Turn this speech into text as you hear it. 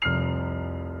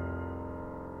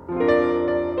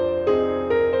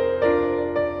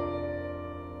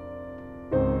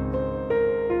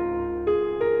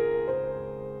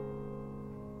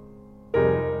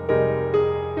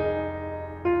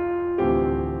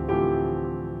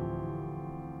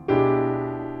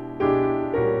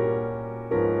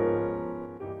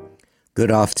Good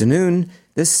afternoon.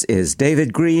 This is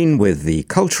David Green with the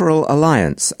Cultural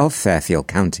Alliance of Fairfield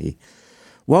County,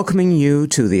 welcoming you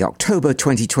to the October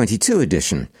 2022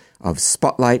 edition of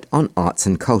Spotlight on Arts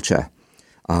and Culture,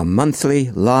 our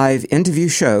monthly live interview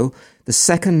show the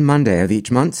second Monday of each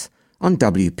month on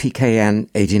WPKN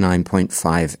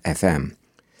 89.5 FM,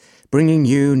 bringing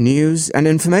you news and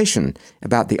information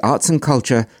about the arts and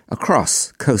culture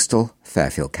across coastal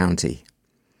Fairfield County.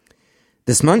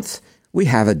 This month, we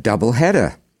have a double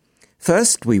header.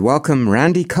 First, we welcome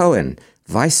Randy Cohen,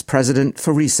 Vice President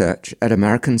for Research at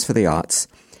Americans for the Arts,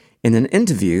 in an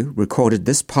interview recorded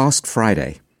this past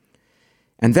Friday.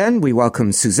 And then we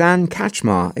welcome Suzanne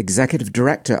Kachmar, Executive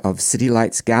Director of City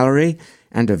Lights Gallery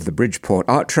and of the Bridgeport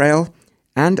Art Trail,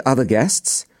 and other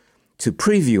guests, to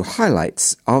preview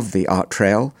highlights of the Art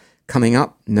Trail coming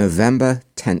up November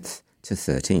 10th to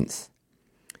 13th.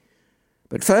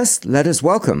 But first, let us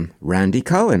welcome Randy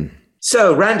Cohen.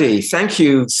 So, Randy, thank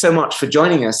you so much for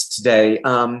joining us today.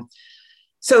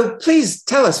 So please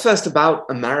tell us first about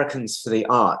Americans for the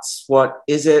Arts. What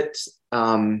is it?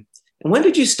 And when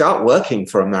did you start working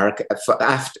for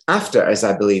AFTR, as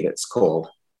I believe it's called?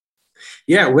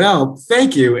 Yeah, well,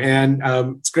 thank you. And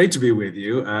it's great to be with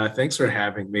you. Thanks for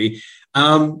having me.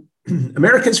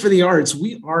 Americans for the Arts,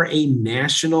 we are a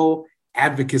national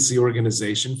advocacy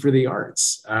organization for the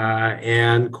arts.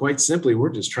 And quite simply,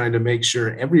 we're just trying to make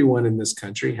sure everyone in this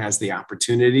country has the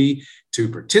opportunity to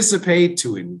participate,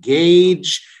 to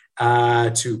engage,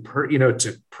 to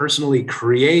personally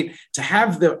create, to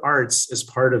have the arts as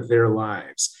part of their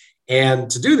lives.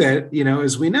 And to do that,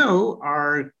 as we know,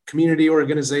 our community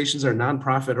organizations, our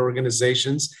nonprofit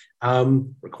organizations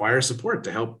require support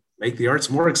to help make the arts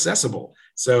more accessible.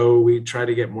 So we try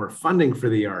to get more funding for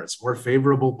the arts, more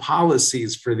favorable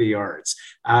policies for the arts.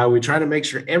 We try to make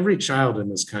sure every child in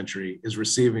this country is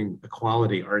receiving a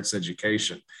quality arts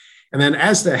education. And then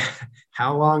as to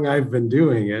how long I've been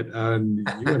doing it,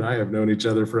 you and I have known each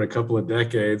other for a couple of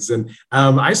decades. And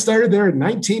I started there in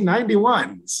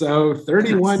 1991, so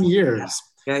 31 years.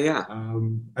 Yeah.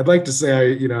 I'd like to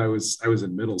say I was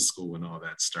in middle school when all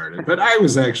that started, but I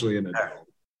was actually an adult.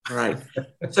 Right.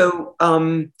 So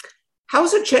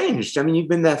how's it changed? I mean, you've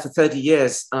been there for 30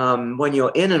 years. When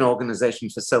you're in an organization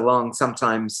for so long,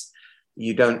 sometimes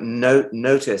you don't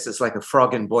notice. It's like a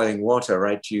frog in boiling water,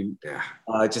 right? You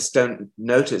just don't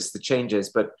notice the changes.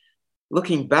 But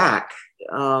looking back,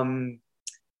 there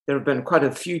have been quite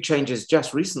a few changes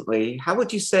just recently. How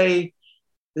would you say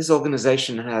this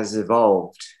organization has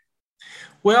evolved?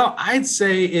 Well, I'd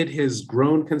say it has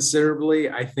grown considerably.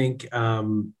 I think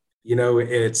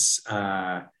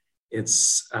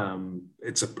it's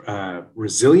a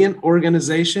resilient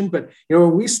organization, but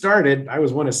when we started, I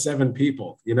was one of 7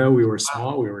 people. We were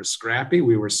small, we were scrappy,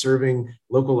 we were serving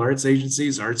local arts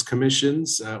agencies, arts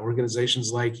commissions,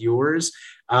 organizations like yours.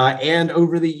 And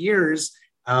over the years,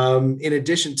 in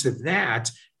addition to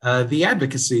that, the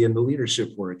advocacy and the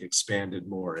leadership work expanded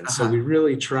more. And so we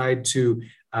really tried to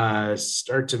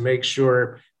start to make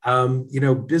sure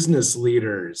business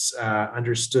leaders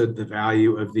understood the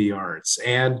value of the arts,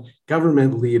 and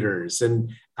government leaders,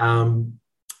 and also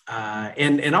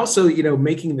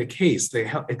making the case,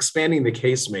 expanding the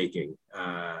case making,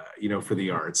 for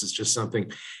the arts is just something.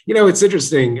 It's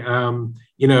interesting.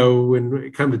 When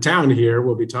we come to town here,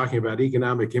 we'll be talking about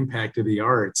economic impact of the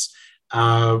arts.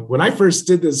 When I first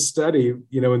did this study,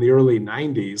 in the early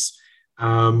 90s,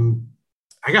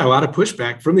 I got a lot of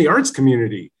pushback from the arts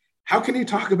community. How can you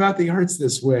talk about the arts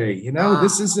this way?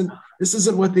 This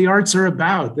isn't what the arts are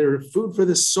about. They're food for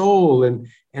the soul and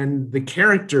the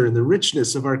character and the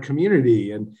richness of our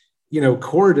community and,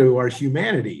 core to our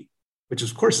humanity, which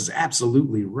of course is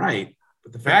absolutely right.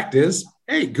 But the fact is,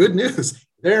 hey, good news.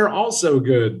 They're also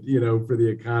good, for the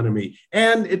economy.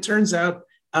 And it turns out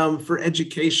for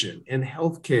education and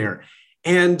healthcare.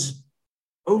 And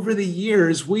over the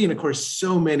years, we, and of course,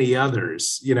 so many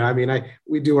others,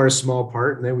 we do our small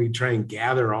part, and then we try and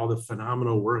gather all the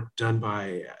phenomenal work done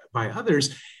by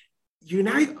others.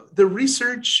 Unite the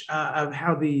research of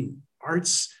how the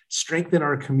arts strengthen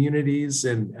our communities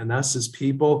and us as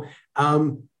people,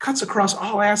 cuts across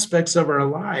all aspects of our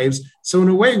lives. So in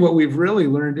a way, what we've really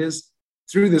learned is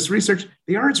through this research,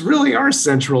 the arts really are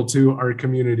central to our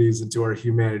communities and to our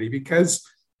humanity because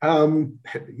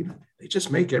they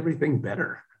just make everything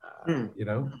better.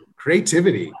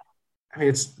 Creativity. I mean,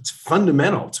 it's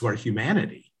fundamental to our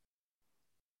humanity.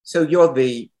 So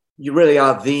you really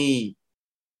are the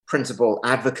principal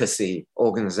advocacy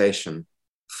organization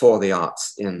for the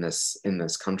arts in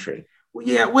this country.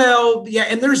 Yeah,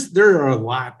 and there are a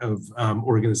lot of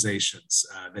organizations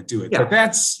that do it, but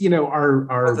that's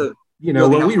our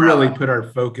what we really put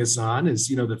our focus on is,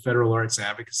 the federal arts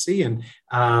advocacy and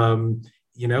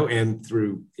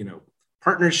through,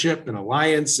 partnership and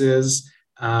alliances,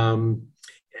 in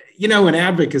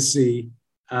advocacy,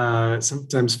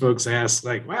 sometimes folks ask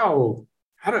like, well,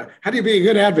 how do you be a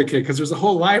good advocate? Because there's a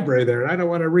whole library there and I don't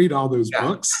want to read all those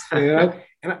books. And,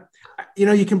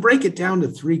 you can break it down to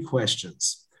three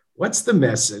questions. What's the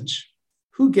message?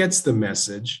 Who gets the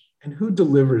message? And who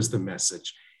delivers the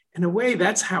message? In a way,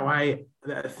 that's how I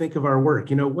think of our work.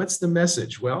 What's the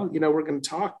message? Well, we're going to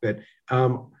talk that,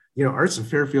 arts in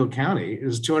Fairfield County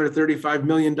is a $235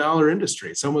 million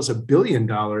industry. It's almost $1 billion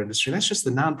industry. That's just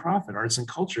the nonprofit arts and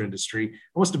culture industry,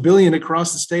 almost $1 billion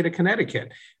across the state of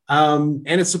Connecticut. And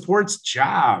it supports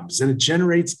jobs and it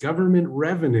generates government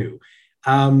revenue.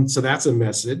 So that's a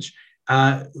message.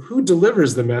 Who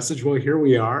delivers the message? Well, here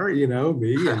we are, me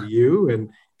and you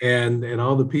and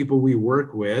all the people we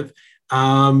work with.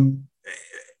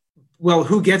 Well,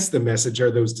 who gets the message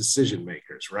are those decision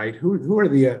makers, right? Who are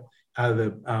the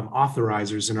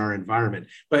authorizers in our environment?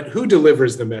 But who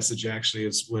delivers the message actually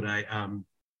is what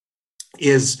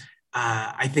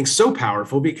I think so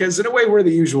powerful, because in a way we're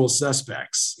the usual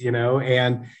suspects,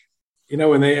 and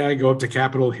when I go up to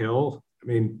Capitol Hill,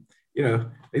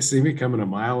 they see me coming a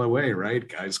mile away, right?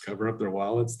 Guys cover up their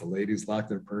wallets, the ladies lock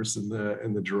their purse in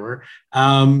the drawer.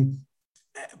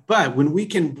 But when we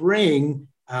can bring,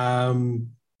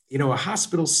 a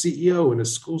hospital CEO and a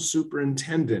school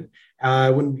superintendent,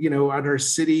 when, at our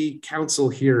city council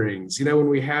hearings, when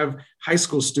we have high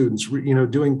school students,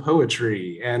 doing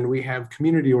poetry, and we have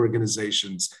community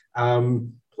organizations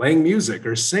playing music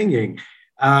or singing.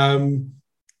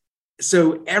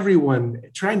 So everyone,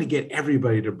 trying to get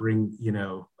everybody to bring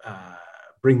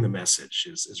the message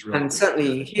is really. And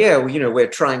certainly here, we're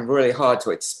trying really hard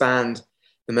to expand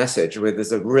the message.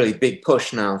 There's a really big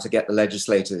push now to get the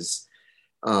legislators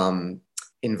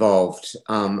involved.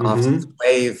 After the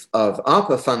wave of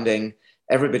ARPA funding,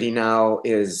 everybody now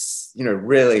is,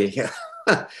 really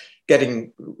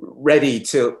getting ready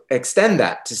to extend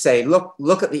that, to say,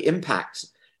 look at the impact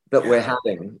that we're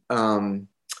having,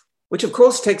 which of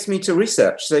course takes me to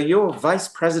research. So you're vice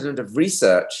president of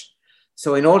research.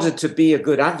 So in order to be a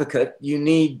good advocate, you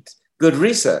need good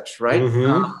research, right?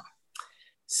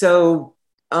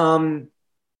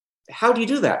 How do you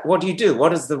do that? What do you do?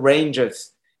 What is the range of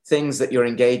things that you're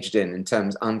engaged in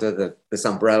terms under this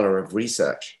umbrella of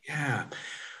research? Yeah.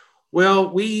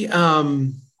 Well, we've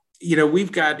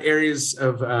got areas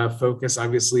of focus.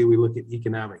 Obviously, we look at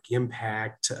economic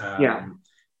impact.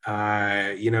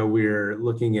 We're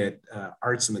looking at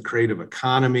arts and the creative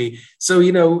economy.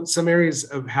 So, some areas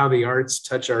of how the arts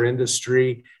touch our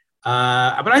industry.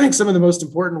 But I think some of the most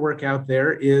important work out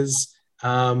there is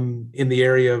in the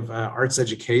area of arts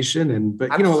education.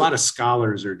 But a lot of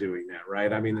scholars are doing that, right?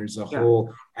 There's a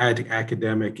whole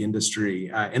academic industry.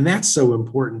 And that's so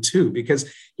important too,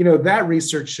 because, that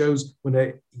research shows when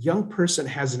a young person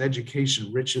has an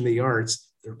education rich in the arts,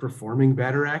 they're performing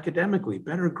better academically,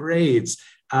 better grades,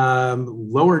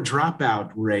 lower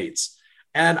dropout rates.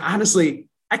 And honestly,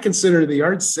 I consider the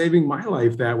arts saving my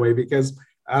life that way, because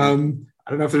I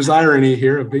don't know if there's irony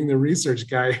here of being the research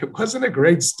guy. I wasn't a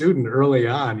great student early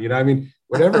on.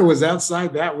 Whatever was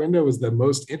outside that window was the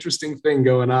most interesting thing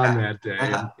going on that day.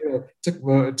 And,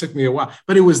 it took me a while,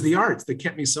 but it was the arts that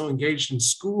kept me so engaged in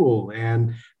school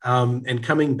and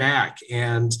coming back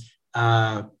and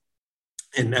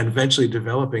eventually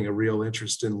developing a real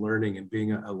interest in learning and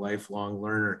being a lifelong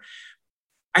learner.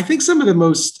 I think some of the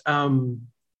most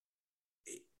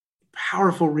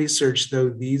powerful research, though,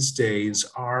 these days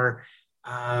are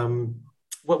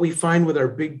what we find with our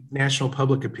big national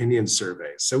public opinion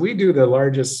surveys. So we do the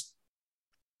largest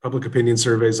public opinion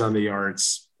surveys on the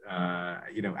arts,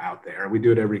 out there. We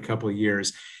do it every couple of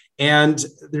years. And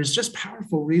there's just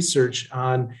powerful research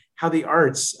on how the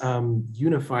arts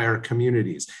unify our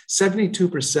communities.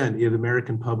 72% of the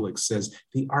American public says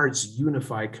the arts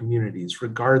unify communities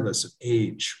regardless of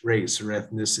age, race, or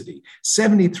ethnicity.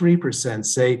 73%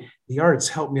 say the arts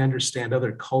help me understand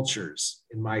other cultures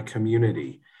in my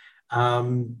community.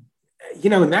 And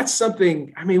that's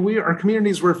something, our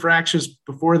communities were fractious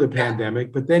before the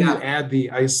pandemic, but then you add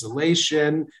the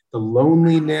isolation, the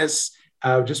loneliness,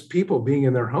 just people being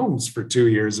in their homes for 2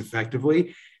 years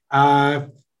effectively,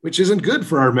 which isn't good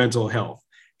for our mental health.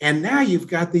 And now you've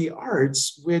got the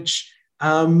arts, which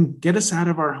get us out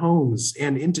of our homes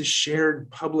and into shared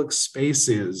public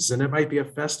spaces. And it might be a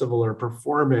festival or a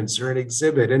performance or an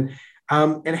exhibit, and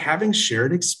having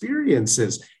shared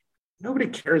experiences. Nobody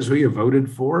cares who you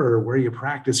voted for or where you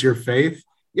practice your faith.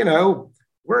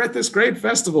 We're at this great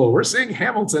festival. We're seeing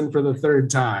Hamilton for the third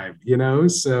time,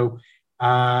 so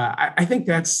I think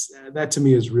that to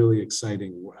me is really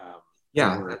exciting.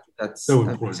 Yeah, that's so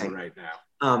important amazing. right now.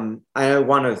 I know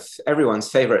one of everyone's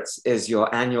favorites is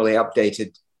your annually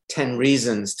updated 10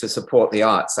 Reasons to Support the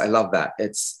Arts. I love that.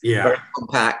 It's very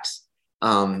compact.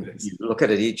 You look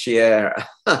at it each year.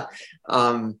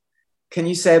 Can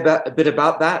you say a bit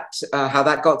about that, how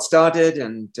that got started?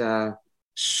 And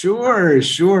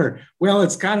Sure. Well,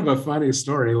 it's kind of a funny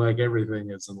story, like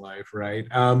everything is in life, right?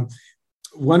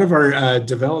 One of our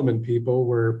development people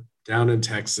were down in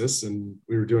Texas, and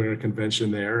we were doing a convention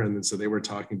there, and so they were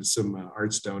talking to some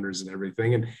arts donors and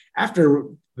everything. And after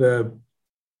the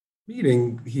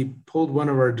meeting, he pulled one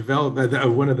of our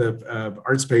one of the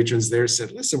arts patrons there,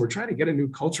 said, "Listen, we're trying to get a new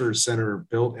culture center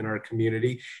built in our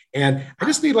community, and I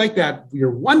just need like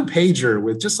your one pager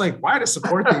with just like why to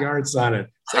support the arts on it."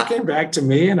 So that came back to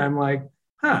me, and I'm like,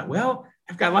 well,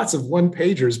 I've got lots of one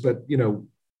pagers, but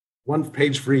one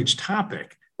page for each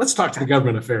topic. Let's talk to the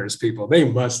government affairs people. They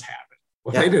must have it.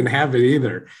 Well, They didn't have it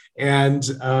either. And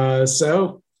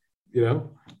so,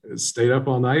 stayed up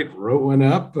all night, wrote one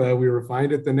up. We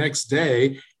refined it the next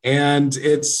day. And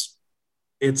it's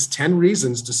 10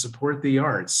 reasons to support the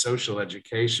arts: social,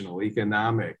 educational,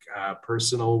 economic,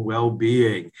 personal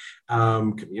well-being,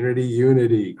 community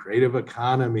unity, creative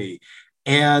economy.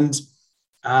 And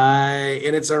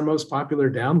it's our most popular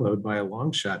download by a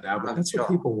long shot now, but that's what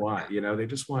people want. They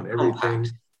just want everything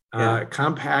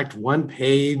compact, one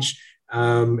page.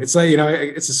 It's like,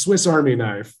 it's a Swiss Army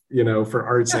knife, for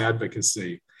arts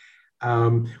advocacy.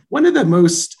 One of the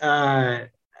most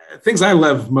things I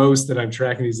love most that I'm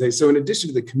tracking these days, so in addition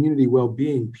to the community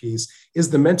well-being piece, is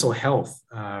the mental health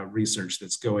research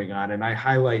that's going on. And I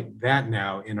highlight that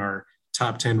now in our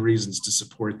top 10 reasons to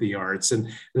support the arts. And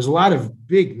there's a lot of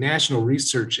big national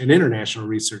research and international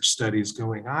research studies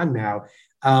going on now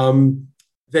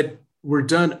that were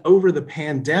done over the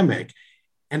pandemic.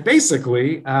 And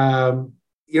basically, in the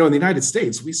United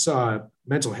States, we saw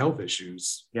mental health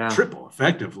issues triple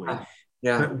effectively.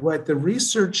 But what the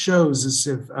research shows is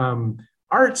if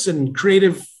arts and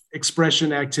creative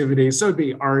expression activities, so it'd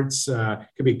be arts,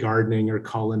 could be gardening or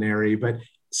culinary, but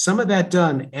some of that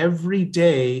done every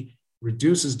day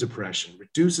reduces depression,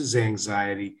 reduces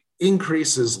anxiety,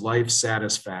 increases life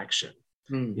satisfaction,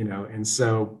 and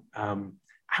so I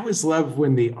always love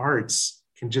when the arts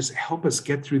can just help us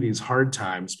get through these hard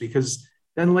times, because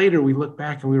then later we look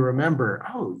back and we remember,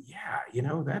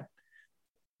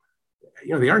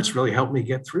 the arts really helped me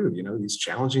get through, these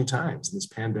challenging times, this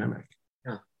pandemic.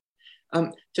 Yeah.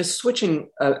 Just switching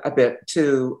a bit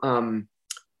to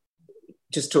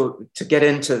just to get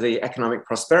into the economic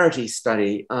prosperity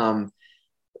study, Americans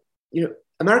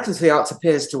for the Arts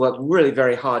appears to work really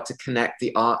very hard to connect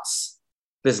the arts,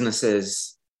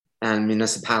 businesses, and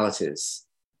municipalities.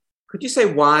 Could you say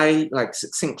why,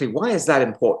 succinctly, why is that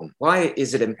important? Why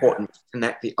is it important to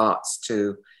connect the arts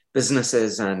to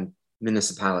businesses and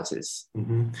municipalities?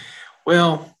 Mm-hmm.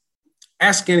 Well,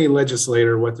 ask any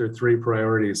legislator what their three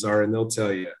priorities are, and they'll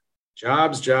tell you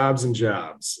jobs, jobs, and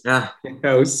jobs. If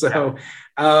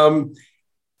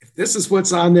this is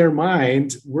what's on their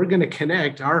mind, we're going to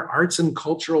connect our arts and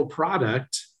cultural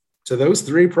product to those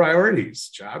three priorities: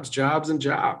 jobs, jobs, and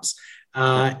jobs.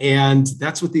 And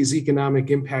that's what these economic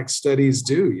impact studies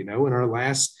do. In our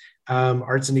last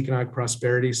Arts and Economic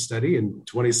Prosperity study in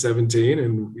 2017,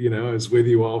 and I was with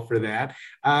you all for that.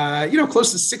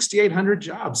 Close to 6,800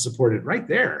 jobs supported right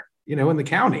there, in the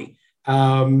county,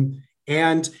 and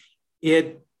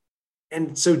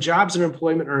so jobs and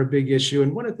employment are a big issue.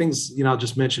 And one of the things, I'll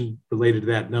just mention related to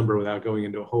that number without going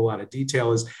into a whole lot of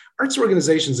detail is arts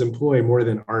organizations employ more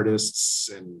than artists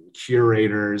and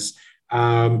curators.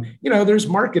 There's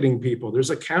marketing people, there's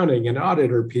accounting and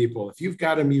auditor people. If you've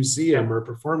got a museum or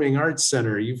performing arts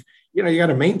center, you got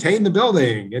to maintain the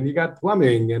building, and you got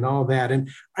plumbing and all that. And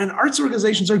arts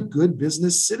organizations are good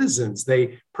business citizens.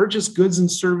 They purchase goods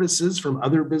and services from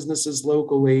other businesses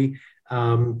locally.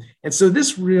 And so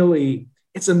this really,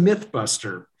 it's a myth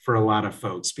buster for a lot of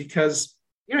folks, because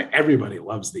everybody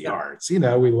loves the arts. We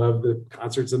love the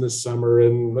concerts in the summer,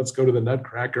 and let's go to the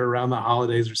Nutcracker around the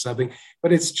holidays or something.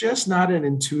 But it's just not an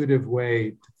intuitive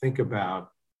way to think about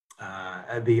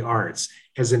the arts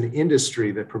as an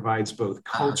industry that provides both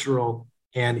cultural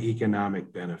and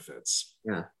economic benefits.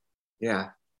 Yeah.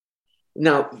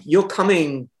 Now, you're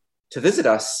coming to visit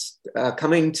us,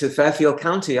 coming to Fairfield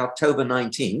County, October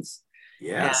 19th.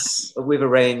 Yes. And we've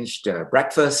arranged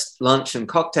breakfast, lunch, and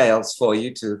cocktails for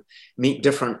you to meet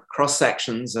different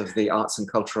cross-sections of the arts and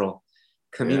cultural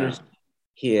community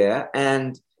here.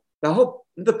 And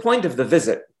the point of the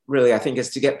visit, really, I think,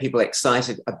 is to get people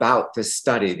excited about this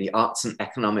study, the Arts and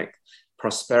Economic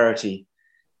Prosperity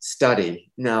study.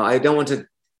 Now, I don't want to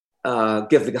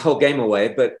give the whole game away,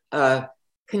 but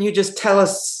can you just tell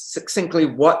us succinctly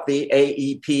what the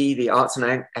AEP, the Arts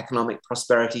and Economic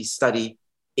Prosperity Study,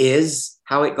 is,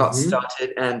 how it got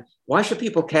started, and why should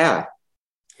people care?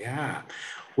 Yeah.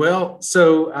 Well,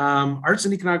 so Arts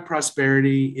and Economic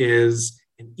Prosperity is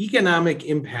an economic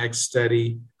impact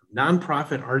study of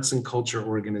nonprofit arts and culture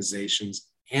organizations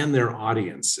and their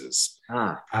audiences.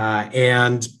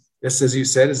 And this, as you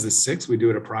said, is the sixth. We do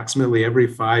it approximately every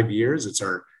 5 years. It's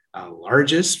our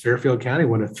largest, Fairfield County,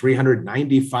 one of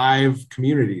 395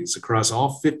 communities across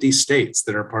all 50 states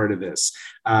that are part of this.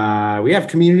 We have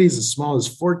communities as small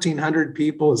as 1,400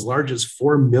 people, as large as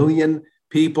 4 million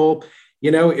people.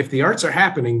 You know, if the arts are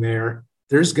happening there,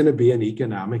 there's going to be an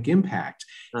economic impact.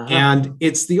 And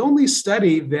it's the only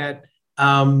study that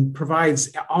provides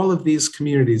all of these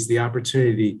communities the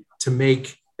opportunity to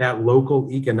make that local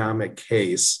economic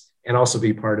case and also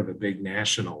be part of a big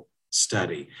national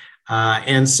study.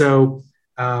 And so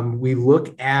we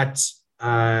look at,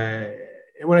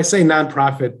 when I say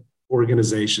nonprofit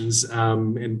organizations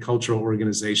and cultural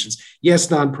organizations, yes,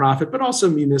 nonprofit, but also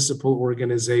municipal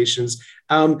organizations,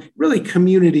 really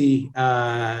community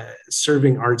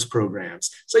serving arts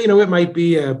programs. So, you know, it might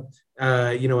be an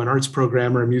arts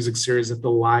program or a music series at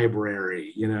the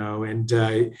library, you know, and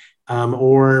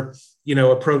or, you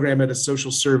know, a program at a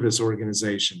social service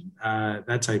organization,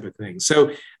 that type of thing. So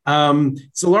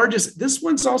it's the largest. This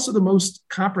one's also the most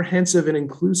comprehensive and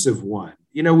inclusive one.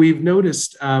 You know, we've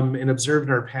noticed and observed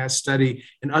in our past study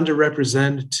an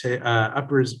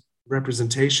underrepresented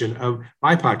representation of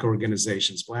BIPOC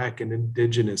organizations, Black and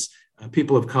Indigenous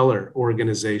people of color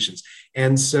organizations.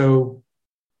 And so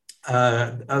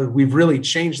we've really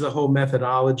changed the whole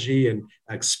methodology and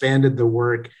expanded the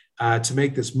work to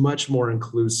make this much more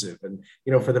inclusive. And,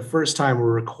 you know, for the first time,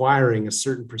 we're requiring a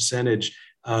certain percentage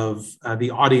of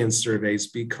the audience surveys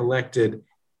be collected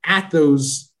at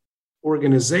those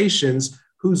organizations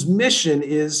whose mission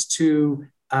is to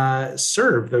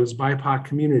serve those BIPOC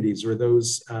communities or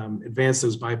those advance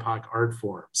those BIPOC art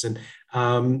forms. And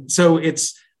so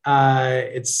it's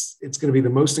going to be the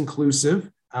most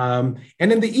inclusive. And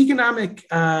in the economic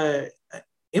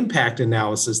impact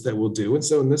analysis that we'll do, and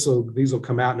these will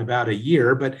come out in about a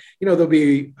year, but, you know, there'll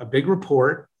be a big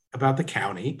report about the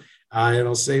county, and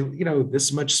it'll say, you know,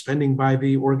 this much spending by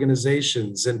the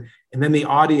organizations, and then the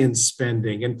audience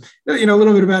spending, and, you know, a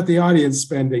little bit about the audience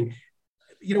spending.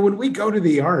 You know, when we go to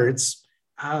the arts,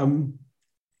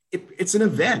 it's an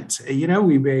event. You know,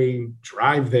 we may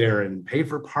drive there and pay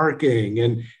for parking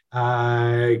and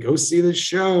go see the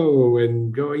show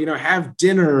and go, you know, have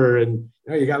dinner, and,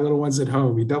 you know, you got little ones at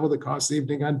home. You double the cost of the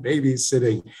evening on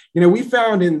babysitting. You know, we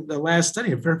found in the last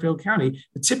study in Fairfield County,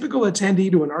 the typical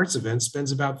attendee to an arts event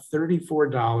spends about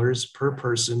 $34 per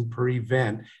person per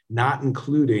event, not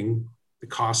including the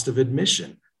cost of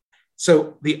admission.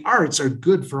 So the arts are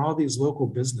good for all these local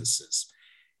businesses.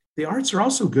 The arts are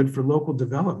also good for local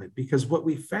development, because what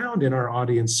we found in our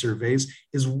audience surveys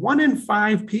is 1 in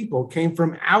 5 people came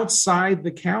from outside the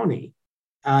county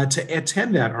to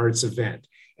attend that arts event.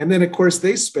 And then, of course,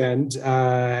 they spend,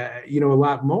 a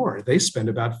lot more. They spend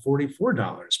about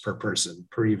 $44 per person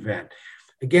per event.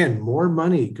 Again, more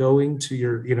money going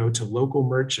to to local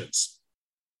merchants.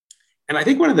 And I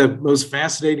think one of the most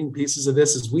fascinating pieces of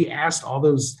this is we asked all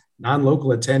those non-local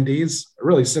attendees a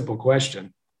really simple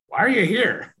question. Why are you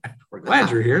here? We're glad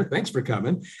you're here. Thanks for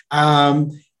coming.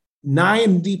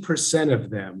 90% of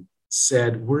them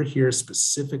said, we're here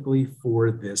specifically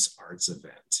for this arts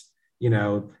event. You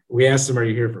know, we asked them, are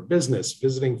you here for business,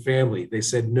 visiting family? They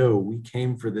said, no, we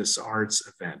came for this arts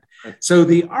event. So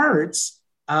the arts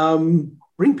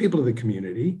bring people to the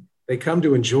community. They come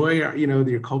to enjoy, you know,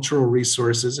 their cultural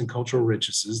resources and cultural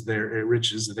riches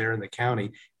there in the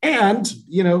county. And,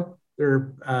 you know,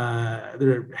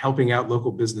 they're helping out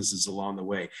local businesses along the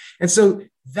way. And so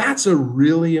that's a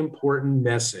really important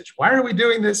message. Why are we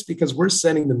doing this? Because we're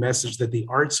sending the message that the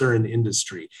arts are an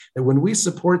industry, that when we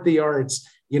support the arts,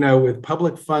 you know, with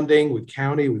public funding, with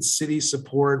county, with city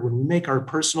support, when we make our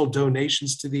personal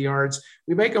donations to the arts,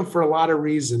 we make them for a lot of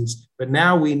reasons. But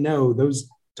now we know those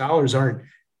dollars aren't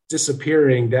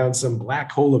disappearing down some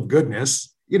black hole of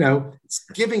goodness. You know, it's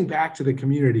giving back to the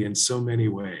community in so many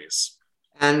ways.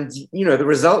 And, you know, the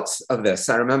results of this,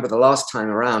 I remember the last time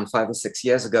around 5 or 6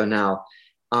 years ago now,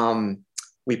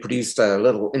 we produced a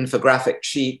little infographic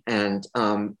sheet, and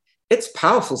it's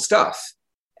powerful stuff.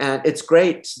 And it's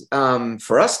great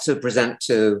for us to present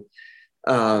to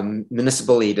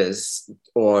municipal leaders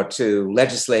or to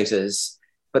legislators.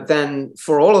 But then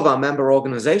for all of our member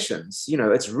organizations, you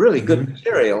know, it's really good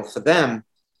material for them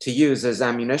to use as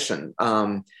ammunition.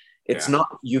 It's not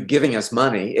you giving us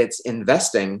money, it's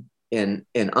investing in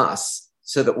us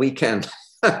so that we can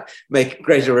make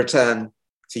greater return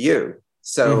to you.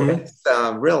 So it's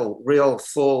a real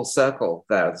full circle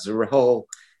there. There's a whole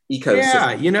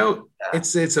ecosystem. Yeah,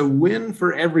 it's a win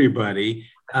for everybody.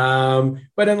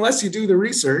 But unless you do the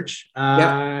research,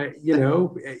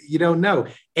 you don't know.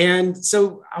 And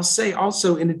so I'll say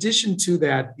also, in addition to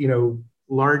that,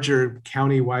 larger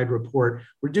county-wide report,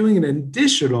 we're doing an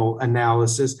additional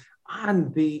analysis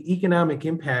on the economic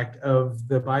impact of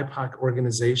the BIPOC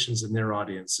organizations and their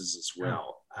audiences as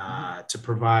well, to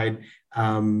provide,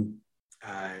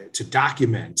 to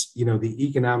document, the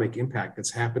economic impact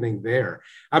that's happening there.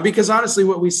 Because honestly,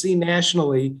 what we see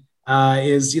nationally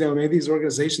is, maybe these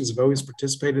organizations have always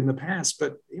participated in the past,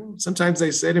 but sometimes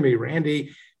they say to me,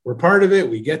 Randy, we're part of it.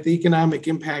 We get the economic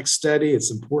impact study.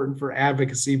 It's important for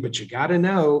advocacy, but you got to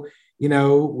know,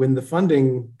 when the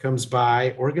funding comes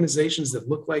by, organizations that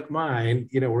look like mine,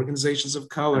 organizations of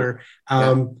color,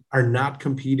 are not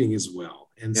competing as well.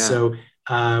 And so,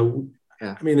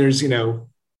 there's,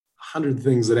 100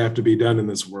 things that have to be done in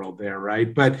this world there,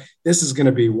 right? But this is going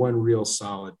to be one real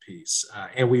solid piece.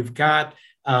 And we've got,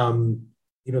 the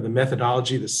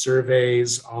methodology, the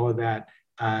surveys, all of that.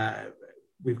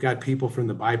 We've got people from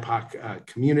the BIPOC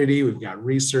community. We've got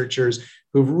researchers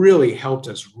who've really helped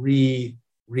us rethink,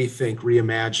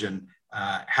 reimagine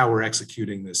how we're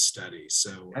executing this study.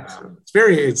 So it's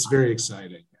very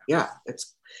exciting. Yeah,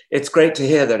 it's great to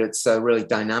hear that it's a really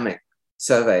dynamic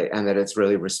survey and that it's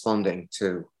really responding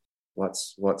to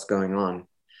what's going on.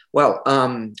 Well,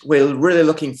 we're really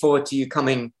looking forward to you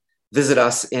coming visit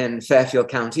us in Fairfield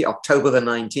County, October the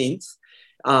 19th.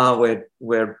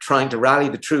 We're trying to rally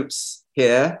the troops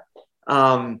here.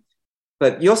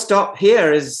 But your stop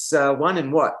here is one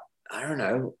in what? I don't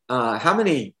know. How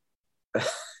many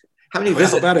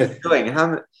visits are you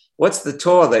doing? What's the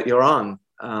tour that you're on?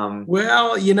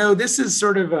 Well, this is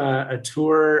sort of a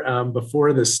tour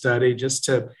before the study, just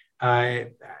to,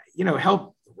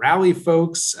 help rally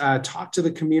folks, talk to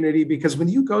the community, because when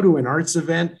you go to an arts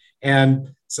event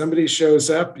and somebody shows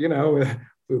up, with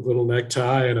a little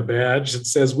necktie and a badge that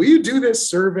says, will you do this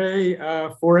survey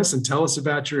for us and tell us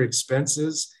about your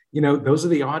expenses? Those are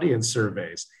the audience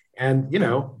surveys. And,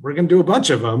 we're going to do a bunch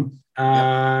of them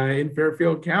in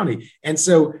Fairfield County. And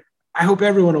so I hope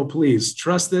everyone will please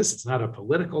trust this. It's not a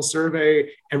political survey.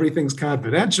 Everything's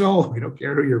confidential. We don't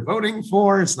care who you're voting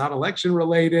for. It's not election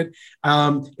related.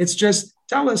 It's just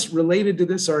tell us related to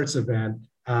this arts event,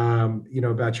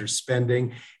 about your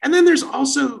spending. And then there's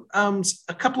also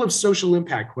a couple of social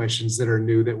impact questions that are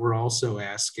new that we're also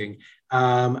asking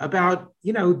about,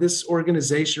 this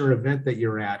organization or event that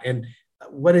you're at and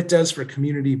what it does for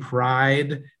community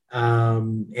pride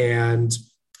and,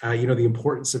 the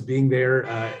importance of being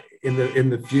there in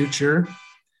the future.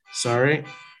 Sorry.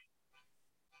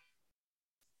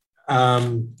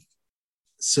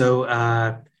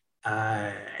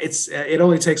 It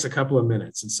only takes a couple of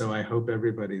minutes. And so I hope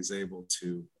everybody's able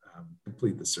to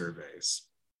complete the surveys.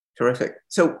 Terrific.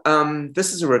 So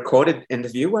this is a recorded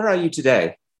interview. Where are you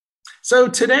today? So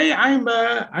today I'm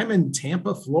in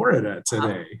Tampa, Florida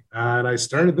today. And I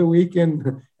started the week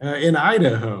in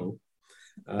Idaho.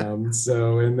 And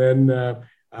then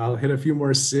I'll hit a few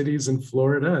more cities in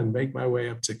Florida and make my way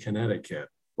up to Connecticut.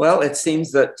 Well, it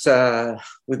seems that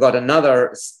we've got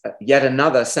yet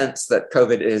another sense that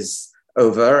COVID is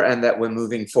over and that we're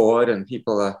moving forward and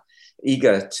people are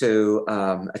eager to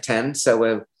attend. So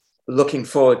we're looking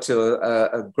forward to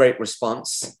a great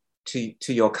response to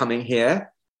your coming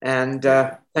here. And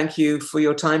thank you for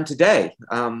your time today.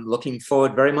 Looking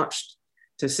forward very much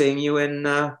to seeing you in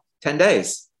 10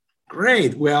 days.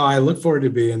 Great. Well, I look forward to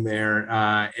being there.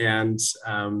 And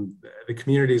the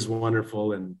community is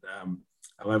wonderful. And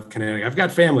I love Connecticut. I've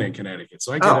got family in Connecticut,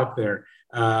 so I get up there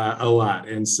a lot.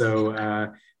 And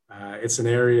so it's an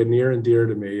area near and dear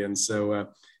to me. And so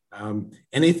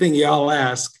anything y'all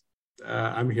ask,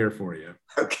 I'm here for you.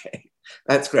 Okay.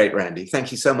 That's great, Randy.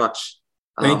 Thank you so much.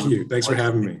 Thank you. Thanks for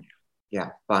having me. Yeah.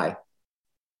 Bye.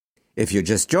 If you're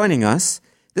just joining us,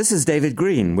 this is David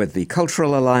Green with the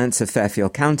Cultural Alliance of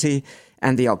Fairfield County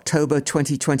and the October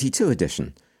 2022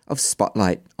 edition of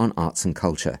Spotlight on Arts and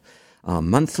Culture, our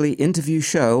monthly interview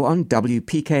show on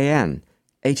WPKN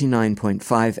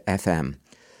 89.5 FM.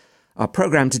 Our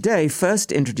program today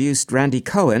first introduced Randy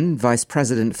Cohen, Vice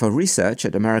President for Research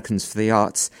at Americans for the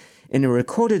Arts, in a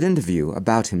recorded interview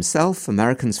about himself,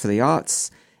 Americans for the Arts,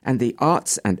 and the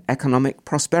Arts and Economic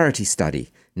Prosperity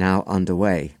Study, now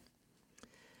underway.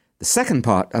 The second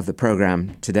part of the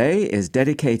program today is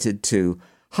dedicated to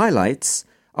highlights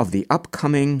of the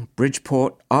upcoming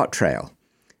Bridgeport Art Trail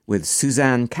with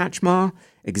Suzanne Kachmar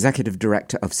Executive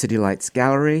Director of City Lights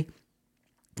Gallery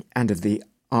and of the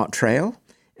Art Trail,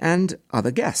 and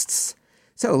other guests.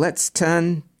 So let's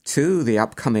turn to the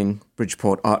upcoming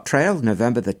Bridgeport Art Trail,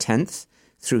 November the 10th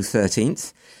through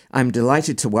 13th. I'm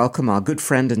delighted to welcome our good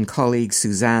friend and colleague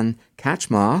Suzanne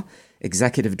Kachmar,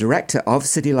 Executive Director of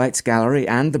City Lights Gallery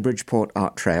and the Bridgeport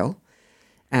Art Trail.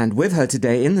 And with her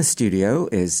today in the studio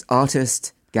is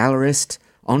artist, gallerist,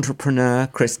 entrepreneur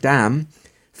Chris Dam,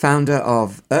 founder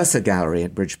of Ursa Gallery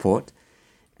at Bridgeport.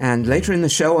 And later in the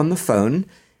show on the phone,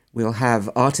 we'll have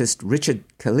artist Richard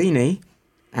Collini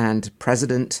and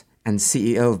President and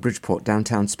CEO of Bridgeport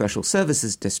Downtown Special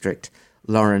Services District,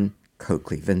 Lauren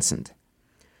Coakley-Vincent.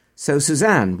 So,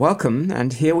 Suzanne, welcome,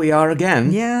 and here we are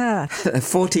again. Yeah.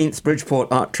 14th Bridgeport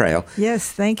Art Trail.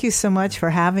 Yes, thank you so much for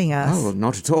having us. Oh,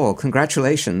 not at all.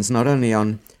 Congratulations, not only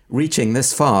on reaching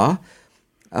this far,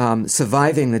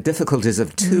 surviving the difficulties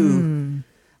of two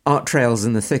art trails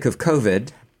in the thick of COVID,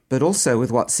 but also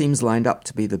with what seems lined up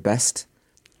to be the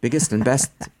biggest and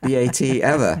best BAT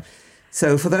ever.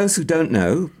 So for those who don't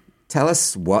know, tell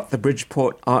us what the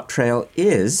Bridgeport Art Trail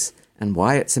is and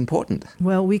why it's important.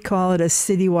 Well, we call it a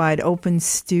citywide open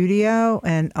studio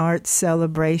and art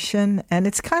celebration, and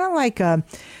it's kind of like a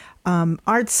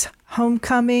arts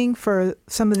homecoming for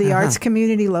some of the arts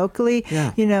community locally.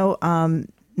 Yeah. You know,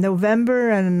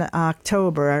 November and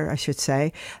October, I should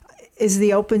say, is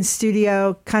the open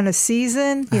studio kind of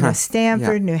season. You know,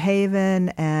 Stamford, New Haven,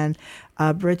 and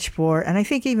Bridgeport, and I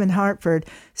think even Hartford.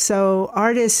 So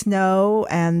artists know,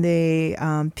 and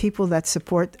the people that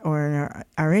support or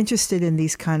are interested in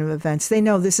these kind of events, they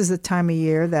know this is the time of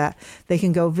year that they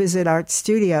can go visit art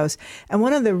studios. And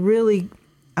one of the really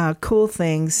cool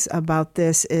things about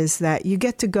this is that you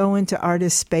get to go into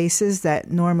artist spaces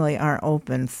that normally aren't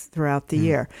open throughout the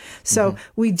year. So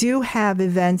we do have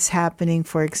events happening,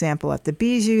 for example, at the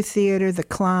Bijou Theater, the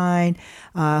Klein,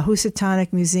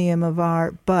 Housatonic Museum of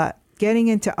Art, but getting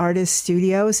into artist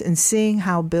studios and seeing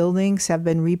how buildings have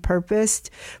been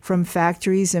repurposed from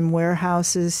factories and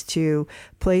warehouses to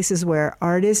places where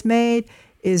art is made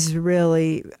is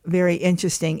really very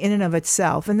interesting in and of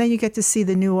itself. And then you get to see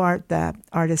the new art that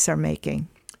artists are making.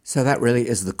 So that really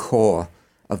is the core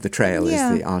of the trail,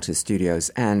 is the artist studios.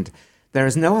 And there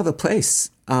is no other place,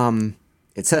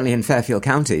 it's certainly in Fairfield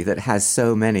County, that has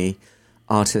so many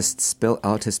artist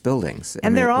buildings.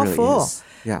 And they're all really full.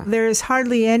 Yeah. There's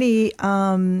hardly any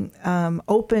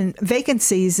open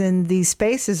vacancies in these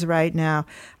spaces right now.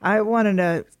 I wanted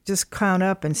to just count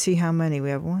up and see how many we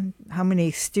have. How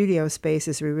many studio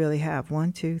spaces we really have?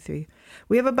 1, 2, 3.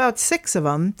 We have about 6 of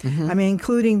them. I mean,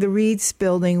 including the Reeds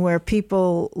building where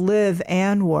people live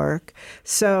and work.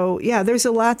 So, yeah, there's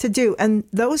a lot to do. And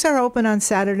those are open on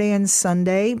Saturday and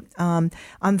Sunday. On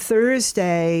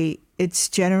Thursday, it's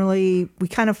generally, we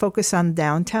kind of focus on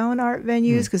downtown art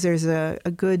venues because there's a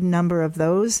good number of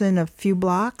those in a few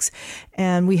blocks.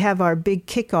 And we have our big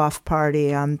kickoff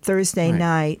party on Thursday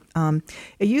night.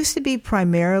 It used to be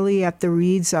primarily at the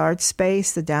Reeds Art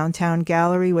Space, the downtown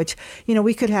gallery, which, you know,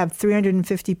 we could have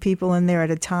 350 people in there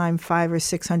at a time, 500 or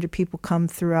 600 people come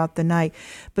throughout the night.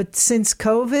 But since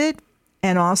COVID,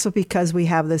 and also because we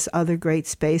have this other great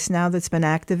space now that's been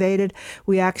activated,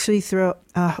 we actually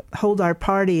hold our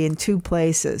party in 2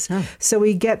 places. So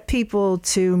we get people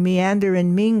to meander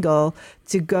and mingle,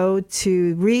 to go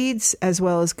to Reeds as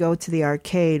well as go to the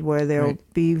arcade where there'll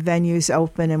be venues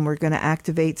open, and we're going to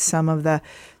activate some of the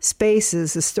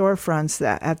spaces, the storefronts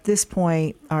that at this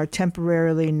point are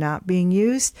temporarily not being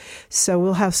used. So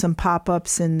we'll have some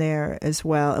pop-ups in there as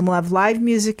well. And we'll have live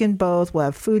music in both. We'll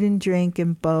have food and drink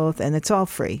in both, and it's all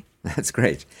free. That's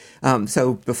great.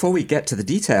 So before we get to the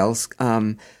details,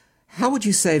 how would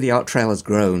you say the art trail has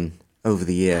grown over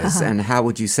the years? And how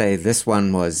would you say this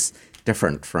one was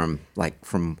different from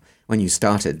when you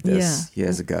started this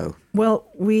years ago? Well,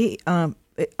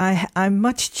 I'm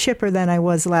much chipper than I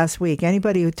was last week.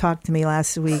 Anybody who talked to me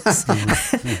last week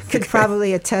could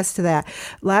probably attest to that.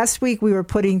 Last week, we were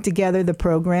putting together the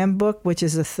program book, which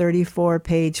is a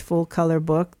 34-page full-color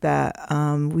book that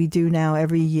we do now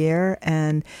every year.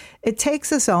 And it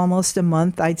takes us almost a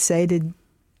month, I'd say, to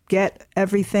get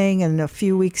everything, and a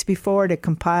few weeks before to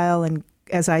compile and,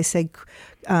 as I say,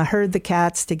 herd the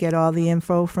cats to get all the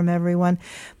info from everyone.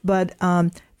 But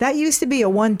that used to be a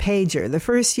 1-pager. The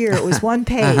first year it was 1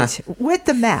 page with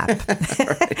the map.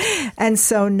 And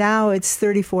so now it's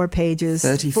 34 pages.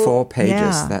 34 pages.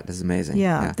 Yeah. That is amazing.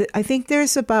 Yeah. I think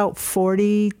there's about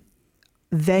 40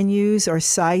 venues or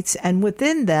sites, and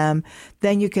within them,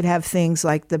 then you could have things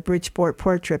like the Bridgeport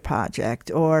Portrait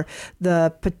Project or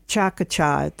the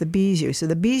Pachacacha at the Bijou. So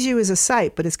the Bijou is a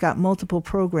site, but it's got multiple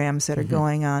programs that are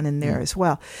going on in there as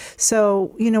well.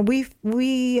 So, you know, we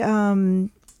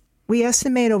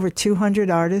estimate over 200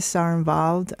 artists are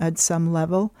involved at some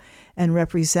level and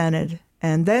represented.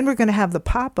 And then we're going to have the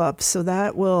pop-ups, so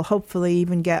that will hopefully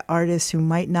even get artists who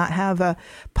might not have a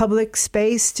public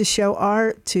space to show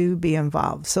art to be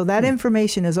involved. So that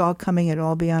information is all coming. It'll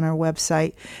all be on our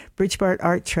website,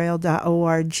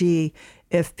 bridgeportarttrail.org,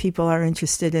 if people are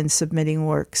interested in submitting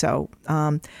work. So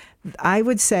I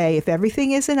would say if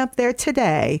everything isn't up there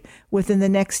today, within the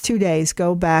next 2 days,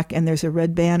 go back and there's a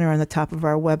red banner on the top of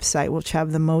our website, which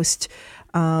have the most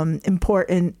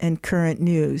important and current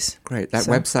news. Great. That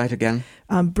website again?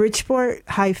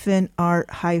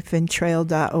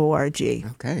 Bridgeport-art-trail.org.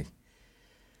 Okay.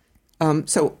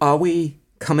 So are we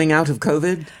coming out of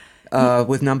COVID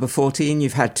with number 14?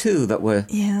 You've had two that were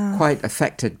quite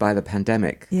affected by the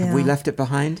pandemic. Yeah. Have we left it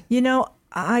behind? You know,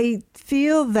 I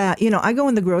feel that, you know, I go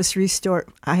in the grocery store,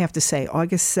 I have to say,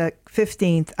 August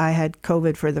 15th, I had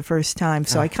COVID for the first time.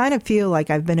 So I kind of feel like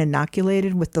I've been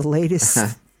inoculated with the latest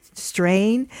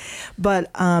strain.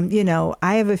 But, you know,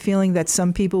 I have a feeling that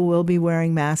some people will be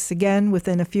wearing masks again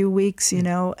within a few weeks, you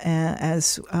know,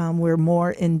 as we're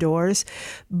more indoors.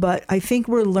 But I think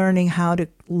we're learning how to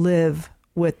live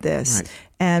with this. Right.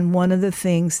 And one of the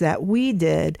things that we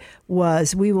did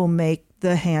was we will make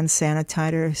the hand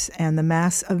sanitizers and the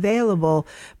masks available,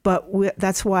 but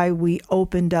that's why we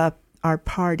opened up our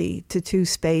party to 2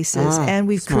 spaces, and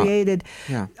we've created,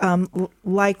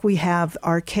 like we have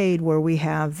arcade, where we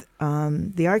have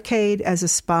the arcade as a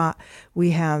spot,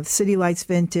 we have City Lights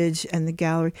Vintage and the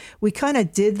gallery. We kind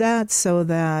of did that so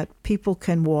that people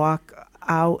can walk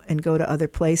out and go to other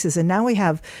places. And now we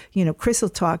have, you know, Chris will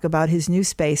talk about his new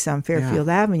space on Fairfield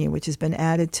Avenue, which has been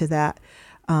added to that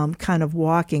kind of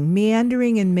walking,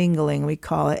 meandering and mingling, we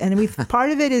call it. And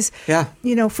part of it is,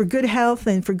 you know, for good health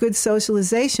and for good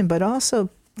socialization, but also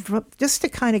just to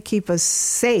kind of keep us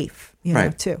safe, you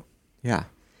know, too. Yeah.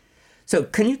 So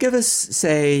can you give us,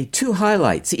 say, 2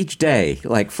 highlights each day,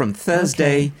 like from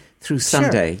Thursday through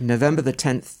Sunday, November the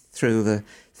 10th through the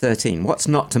 13th? What's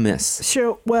not to miss?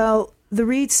 Sure. Well, the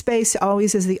Reed Space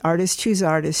always is the Artist Choose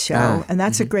Artist show. And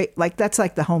that's a great, that's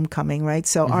like the homecoming, right?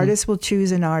 So artists will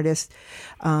choose an artist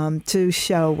to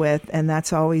show with, and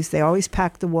that's always, they always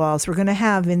pack the walls. We're going to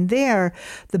have in there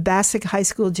the Bassick High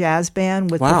School Jazz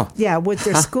Band with, with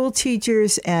their school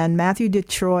teachers, and Matthew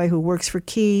DeTroy, who works for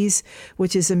Keys,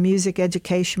 which is a music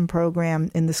education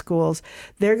program in the schools.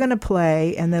 They're going to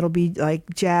play, and that'll be like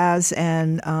jazz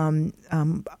and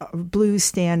blues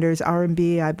standards,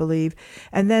 R&B, I believe.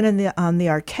 And then on the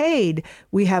arcade,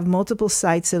 we have multiple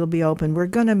sites that'll be open. We're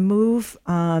going to move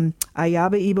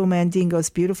Ayaba Ibo Mandingo's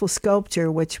beautiful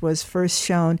sculpture, which was first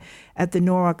shown at the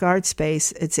Norwalk Art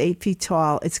Space. It's 8 feet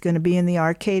tall. It's going to be in the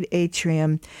arcade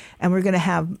atrium, and we're going to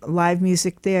have live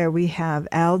music there. We have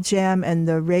Al Jem and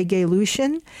the Reggae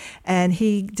Lucian, and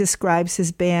he describes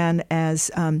his band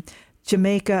as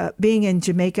Jamaica, being in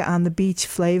Jamaica on the beach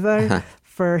flavor.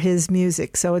 For his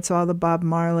music. So it's all the Bob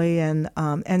Marley and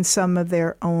some of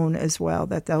their own as well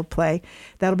that they'll play.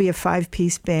 That'll be a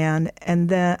 5-piece band. And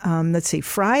then, let's see,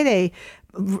 Friday,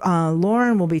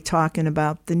 Lauren will be talking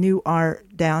about the new art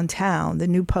downtown, the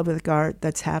new public art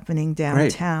that's happening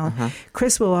downtown.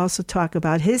 Chris will also talk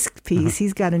about his piece.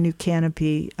 He's got a new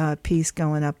canopy piece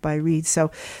going up by Reed.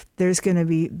 So there's going to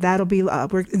be, that'll be,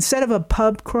 instead of a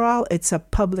pub crawl, it's a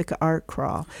public art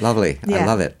crawl. Lovely. I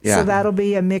love it. Yeah. So that'll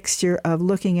be a mixture of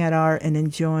looking at art and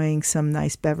enjoying some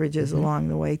nice beverages along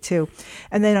the way too.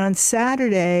 And then on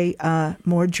Saturday,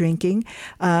 more drinking.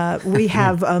 We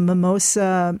have a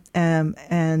mimosa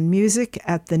and music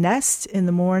at the Nest in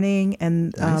the morning,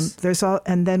 and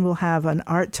and then we'll have an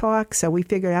art talk. So we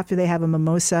figure after they have a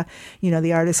mimosa, you know,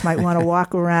 the artists might want to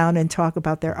walk around and talk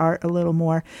about their art a little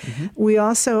more. We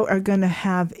also are going to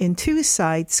have in 2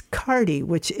 sites Cardi,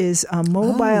 which is a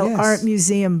mobile art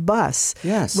museum bus,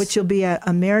 which will be at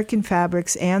American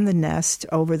Fabrics and the Nest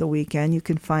over the weekend. You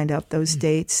can find out those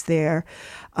dates there.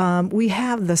 We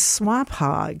have the Swamp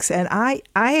Hogs, and I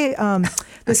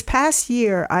this past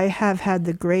year I have had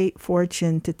the great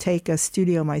fortune to take a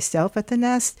studio myself at the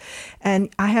Nest, and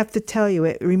I have to tell you,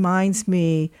 it reminds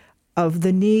me of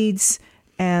the needs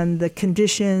and the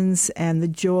conditions and the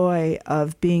joy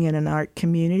of being in an art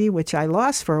community, which I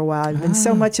lost for a while. I've been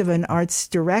so much of an arts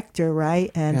director,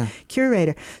 right, and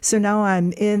curator. So now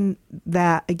I'm in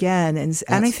that again, and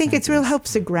I think it really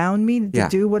helps to ground me to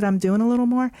do what I'm doing a little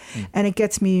more, and it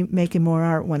gets me making more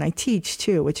art when I teach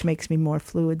too, which makes me more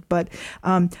fluid. But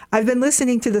I've been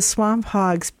listening to the Swamp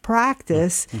Hogs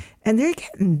practice, and they're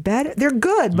getting better. They're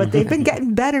good, but they've been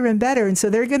getting better and better, and so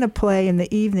they're going to play in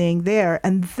the evening there,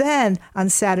 and then on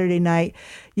Saturday night,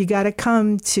 you got to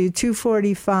come to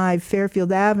 245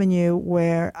 Fairfield Avenue,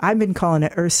 where I've been calling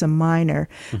it Ursa Minor,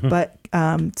 but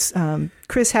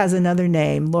Chris has another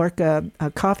name, Lorca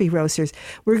Coffee Roasters.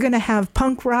 We're going to have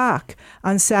punk rock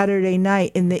on Saturday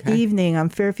night in the evening on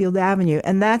Fairfield Avenue,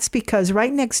 and that's because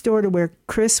right next door to where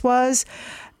Chris was,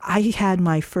 I had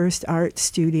my first art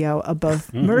studio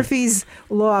above Murphy's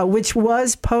Law, which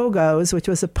was Pogo's, which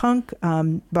was a punk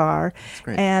bar.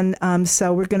 And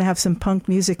so we're going to have some punk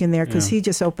music in there because he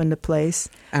just opened a place.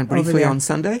 And briefly on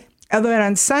Sunday? And then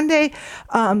on Sunday,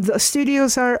 the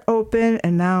studios are open,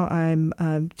 and now I'm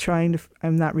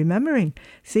I'm not remembering.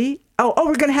 See? Oh,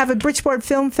 we're going to have a Bridgeport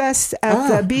Film Fest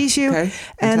at the Bijou,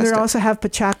 and they also have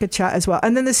Pachaka Cha as well.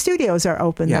 And then the studios are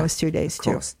open those 2 days, too.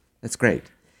 Of course. That's great.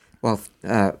 Well,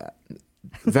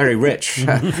 very rich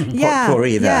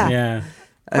potpourri there.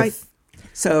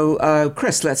 So,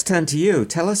 Chris, let's turn to you.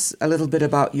 Tell us a little bit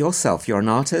about yourself. You're an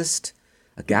artist,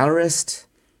 a gallerist,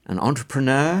 an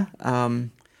entrepreneur.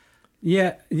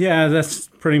 That's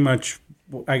pretty much,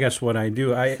 I guess, what I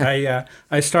do. I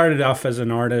started off as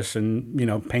an artist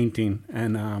and painting,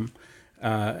 and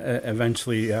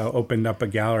eventually opened up a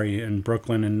gallery in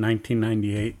Brooklyn in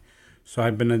 1998. So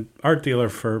I've been an art dealer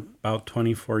for about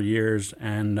 24 years,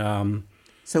 and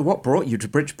so what brought you to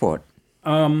Bridgeport?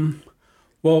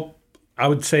 Well, I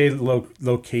would say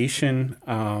location,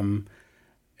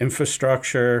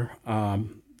 infrastructure,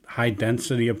 high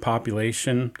density of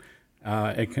population,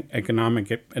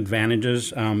 economic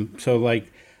advantages.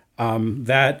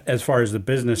 That, as far as the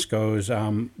business goes,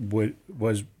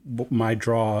 was my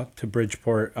draw to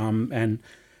Bridgeport. And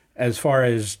as far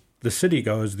as the city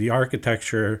goes, the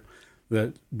architecture,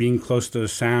 the being close to the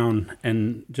sound,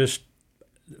 and just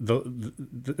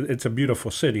it's a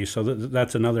beautiful city. So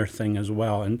that's another thing as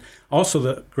well. And also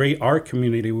the great art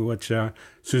community, which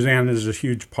Suzanne is a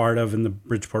huge part of in the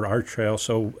Bridgeport Art Trail.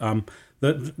 So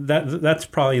that's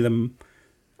probably the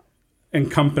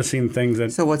encompassing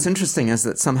things. So what's interesting is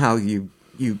that somehow you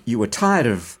were tired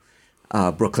of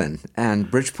Brooklyn,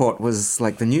 and Bridgeport was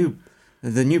like the new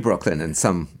Brooklyn in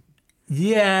some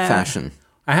fashion.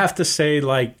 I have to say,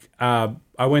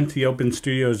 I went to the Open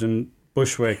Studios in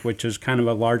Bushwick, which is kind of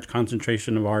a large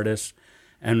concentration of artists,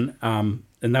 and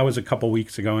that was a couple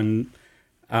weeks ago. And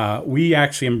we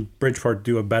actually in Bridgeport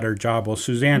do a better job. Well,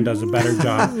 Suzanne does a better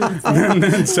job.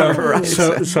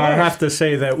 So I have to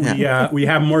say that we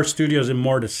have more studios and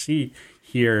more to see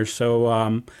here. So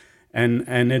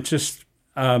and it's just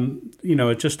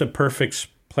it's just a perfect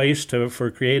place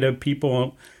for creative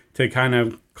people to kind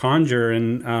of conjure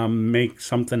and make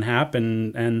something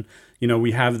happen. And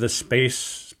we have the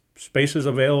spaces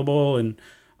available, and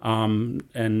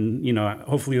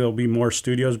hopefully there'll be more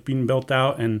studios being built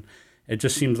out, and it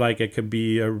just seems like it could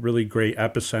be a really great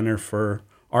epicenter for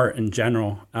art in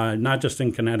general, not just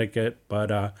in Connecticut,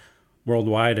 but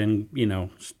worldwide and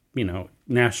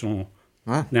nationally.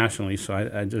 So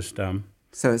I just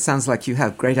So it sounds like you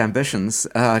have great ambitions.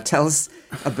 Tell us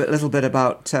a little bit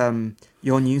about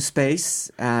your new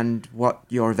space and what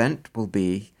your event will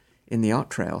be in the Art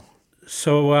Trail.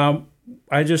 So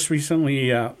I just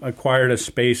recently acquired a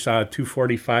space,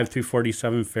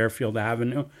 247 Fairfield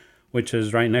Avenue, which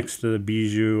is right next to the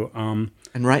Bijou. And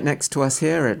right next to us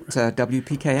here at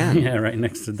WPKN. Yeah, right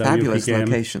next to WPKN. Fabulous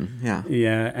location, yeah.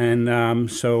 Yeah, and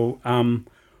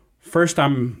first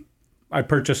I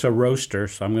purchased a roaster,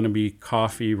 so I'm going to be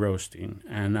coffee roasting.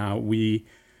 And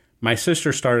my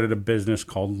sister started a business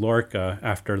called Lorca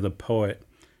after the poet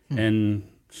in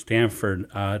Stanford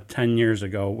 10 years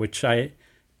ago, which I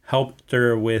helped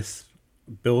her with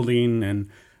building, and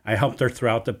I helped her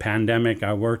throughout the pandemic.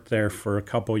 I worked there for a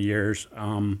couple years.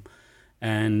 So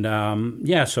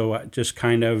I just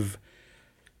kind of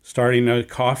starting a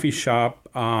coffee shop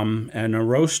and a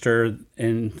roaster,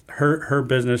 and her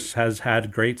business has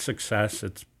had great success.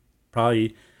 It's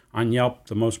probably on Yelp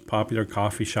the most popular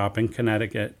coffee shop in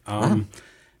Connecticut.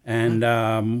 And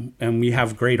we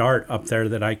have great art up there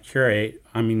that I curate.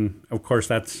 I mean, of course,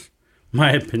 that's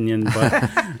my opinion,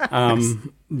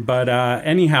 but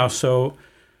anyhow, so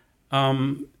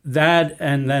that,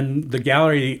 and then the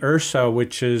gallery Ursa,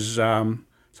 which is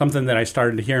so something that I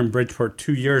started here in Bridgeport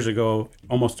 2 years ago,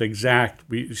 almost exact.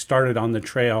 We started on the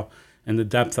trail in the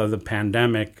depth of the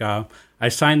pandemic. I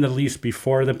signed the lease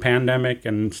before the pandemic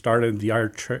and started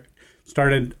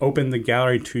opened the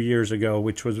gallery 2 years ago,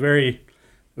 which was very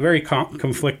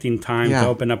conflicting time to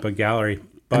open up a gallery.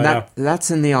 But and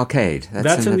that's in the arcade.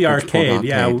 That's in the arcade,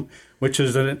 yeah, which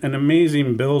is an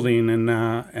amazing building,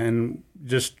 and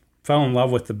just fell in love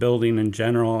with the building in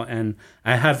general. And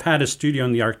I have had a studio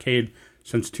in the arcade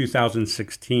since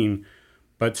 2016,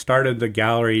 but started the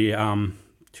gallery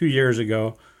 2 years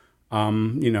ago.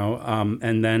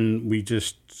 And then we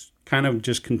just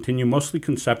continue, mostly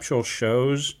conceptual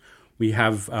shows. We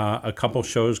have a couple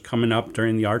shows coming up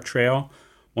during the art trail.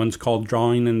 One's called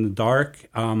Drawing in the Dark,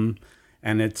 and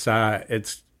it's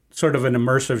sort of an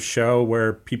immersive show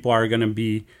where people are going to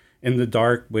be in the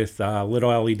dark with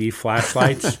little LED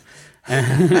flashlights.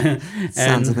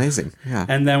 Sounds amazing. Yeah.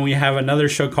 And then we have another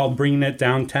show called Bringing It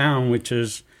Downtown, which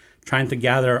is trying to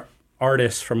gather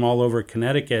artists from all over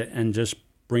Connecticut and just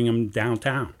bring them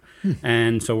downtown.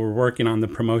 And so we're working on the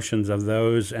promotions of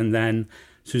those. And then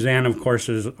Suzanne, of course,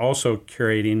 is also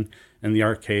curating in the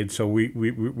arcade. So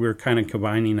we're kind of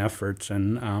combining efforts.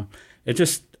 And it's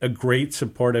just a great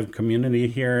supportive community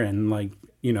here. And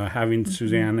having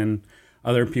Suzanne and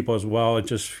other people as well, it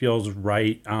just feels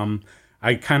right.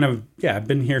 I've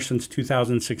been here since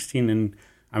 2016, and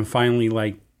I'm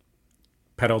finally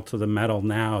pedal to the metal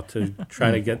now to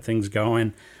try to get things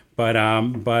going. So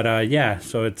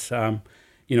it's,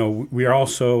 we are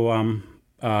also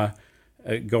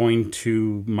going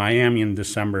to Miami in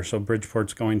December. So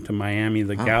Bridgeport's going to Miami,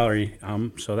 the gallery.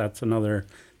 So that's another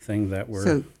thing that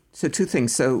we're... So two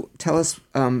things. So tell us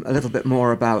a little bit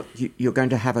more about, you're going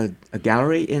to have a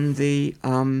gallery in the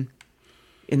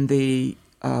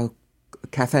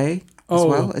cafe as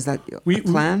well? Is that a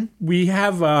plan? We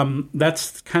have,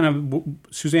 that's kind of,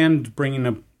 Suzanne's bringing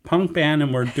a punk band,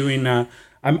 and we're doing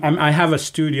I have a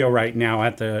studio right now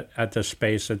at the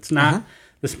space. It's not,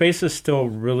 the space is still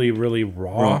really, really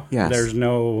raw. Yes. There's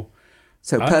no...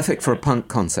 So perfect for a punk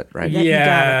concert, right?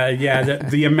 Yeah.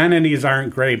 The amenities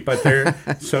aren't great, but they're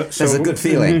there's a good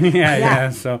feeling.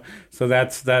 Yeah. So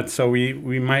that's so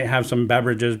we might have some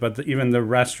beverages, but even the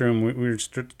restroom we're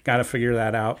got to figure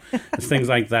that out. It's things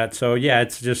like that. So yeah,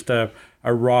 it's just a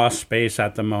raw space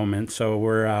at the moment. So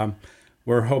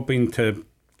we're hoping to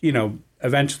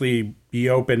eventually be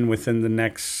open within the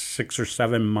next 6 or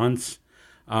 7 months.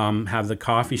 Have the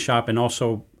coffee shop, and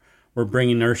also we're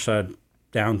bringing Ursa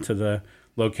down to the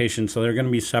location. So they're going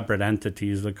to be separate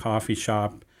entities, the coffee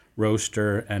shop,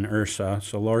 Roaster, and Ursa.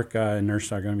 So Lorca and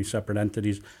Ursa are going to be separate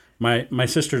entities. My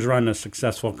sister's run a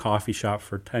successful coffee shop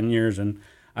for 10 years, and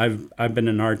I've been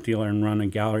an art dealer and run a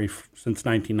gallery since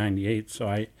 1998.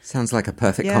 So sounds like a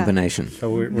perfect combination. So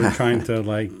we're trying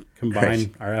to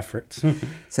combine our efforts.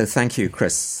 So thank you,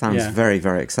 Chris. Sounds very,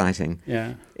 very exciting.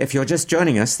 Yeah. If you're just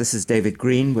joining us, this is David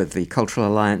Green with the Cultural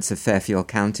Alliance of Fairfield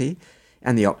County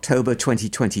and the October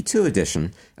 2022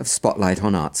 edition of Spotlight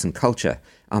on Arts and Culture,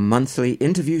 our monthly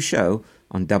interview show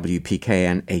on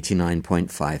WPKN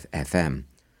 89.5 FM.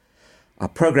 Our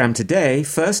program today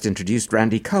first introduced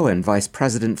Randy Cohen, Vice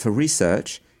President for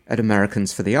Research at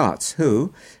Americans for the Arts,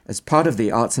 who, as part of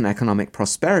the Arts and Economic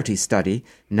Prosperity Study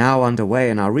now underway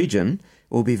in our region,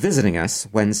 will be visiting us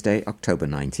Wednesday, October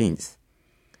 19th.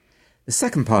 The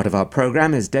second part of our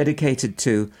program is dedicated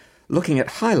to looking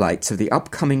at highlights of the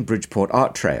upcoming Bridgeport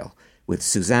Art Trail with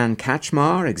Suzanne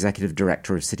Kachmar, Executive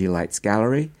Director of City Lights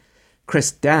Gallery, Chris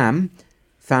Dam,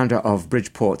 founder of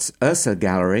Bridgeport's Ursa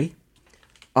Gallery,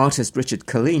 artist Richard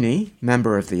Collini,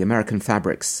 member of the American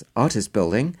Fabrics Artist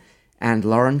Building, and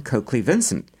Lauren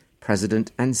Coakley-Vincent,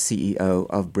 President and CEO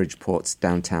of Bridgeport's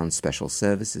Downtown Special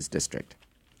Services District.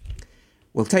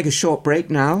 We'll take a short break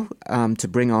now to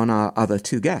bring on our other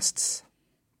two guests.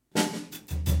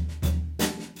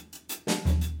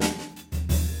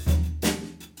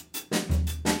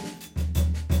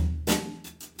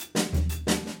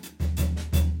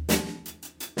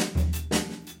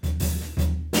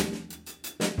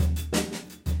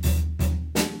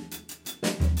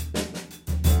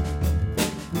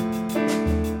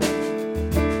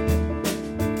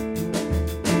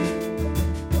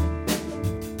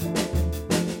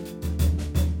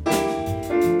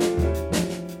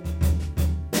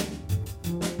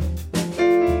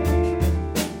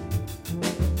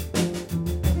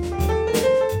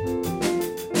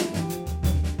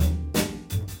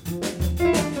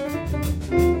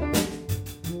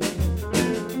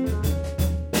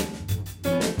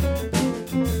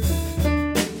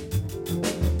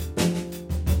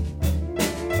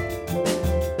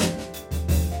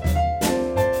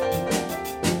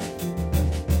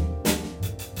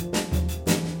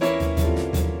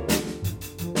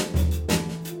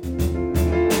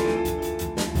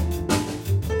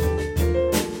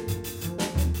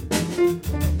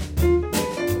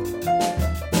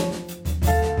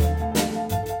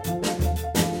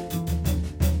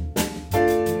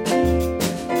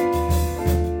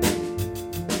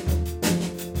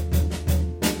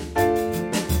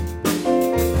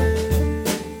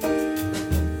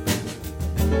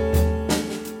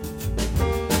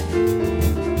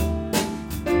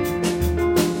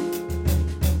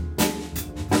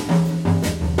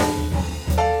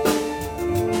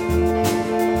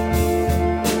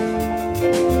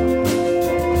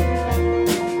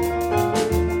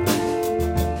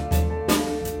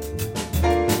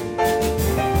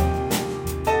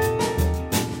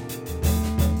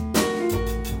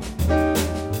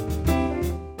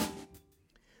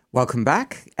 Welcome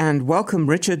back, and welcome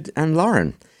Richard and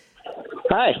Lauren.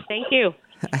 Hi. Thank you.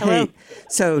 Hey,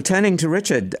 so turning to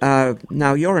Richard,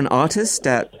 now you're an artist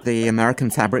at the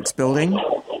American Fabrics Building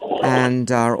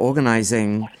and are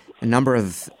organizing a number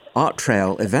of art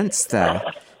trail events there.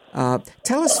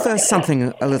 Tell us first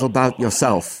a little about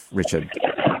yourself, Richard,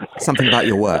 something about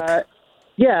your work.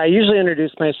 I usually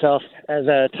introduce myself as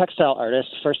a textile artist,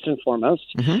 first and foremost.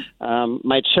 Mm-hmm.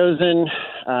 My chosen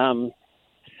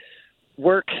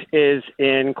work is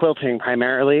in quilting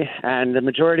primarily, and the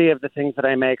majority of the things that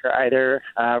I make are either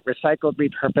recycled,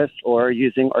 repurposed, or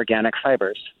using organic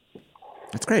fibers.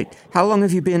 That's great. How long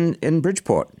have you been in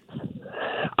Bridgeport?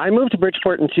 I moved to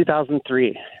Bridgeport in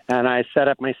 2003, and I set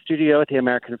up my studio at the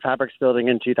American Fabrics Building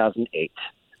in 2008.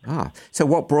 So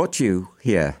what brought you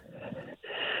here?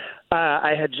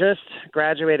 I had just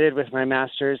graduated with my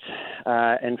master's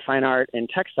in fine art in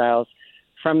textiles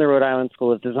from the Rhode Island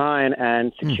School of Design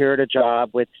and secured a job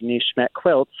with Denise Schmidt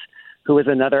Quilts, who was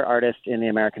another artist in the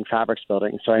American Fabrics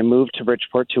Building. So I moved to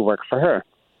Bridgeport to work for her.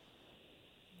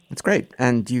 That's great.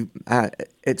 And you,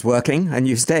 it's working, and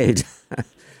you stayed.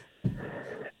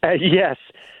 Yes.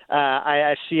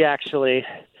 She actually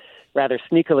rather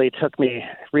sneakily took me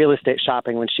real estate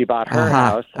shopping when she bought her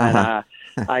house. And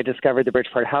I discovered the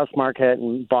Bridgeport house market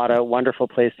and bought a wonderful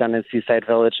place down in Seaside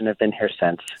Village and have been here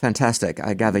since. Fantastic.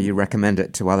 I gather you recommend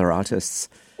it to other artists.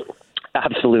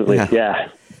 Absolutely, yeah.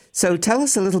 So tell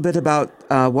us a little bit about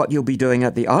what you'll be doing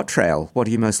at the Art Trail. What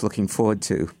are you most looking forward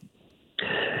to?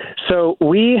 So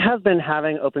we have been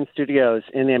having open studios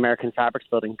in the American Fabrics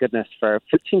Building, goodness, for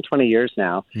 15, 20 years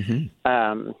now.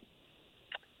 Mm-hmm.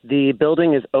 The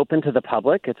building is open to the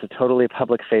public. It's a totally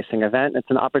public-facing event. It's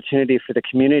an opportunity for the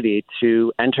community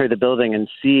to enter the building and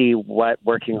see what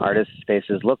working artist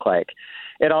spaces look like.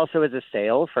 It also is a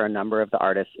sale for a number of the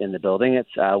artists in the building.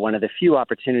 It's one of the few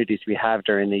opportunities we have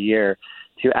during the year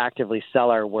to actively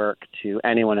sell our work to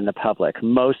anyone in the public.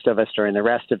 Most of us during the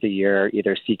rest of the year are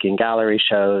either seeking gallery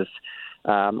shows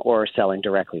or selling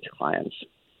directly to clients.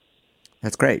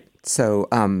 That's great. So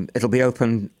it'll be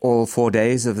open all 4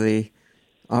 days of the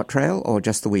Art Trail, or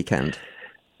just the weekend?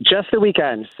 Just the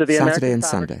weekend. So the Saturday American and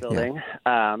Fabrics Sunday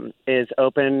Building is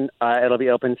open. It'll be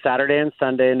open Saturday and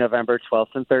Sunday, November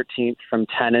 12th and 13th from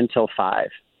 10 until 5.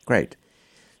 Great.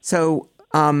 So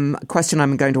a question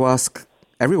I'm going to ask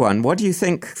everyone. What do you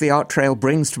think the Art Trail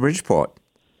brings to Bridgeport?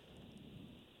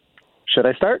 Should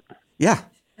I start? Yeah.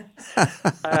 As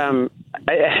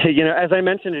I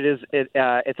mentioned,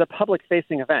 it's a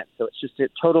public-facing event. So it's just a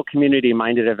total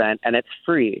community-minded event, and it's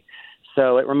free.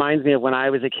 So it reminds me of when I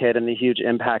was a kid and the huge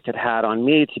impact it had on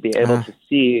me to be able to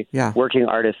see working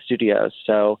artist studios.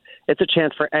 So it's a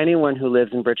chance for anyone who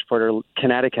lives in Bridgeport or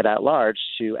Connecticut at large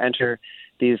to enter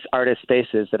these artist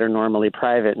spaces that are normally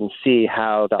private and see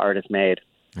how the art is made.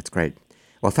 That's great.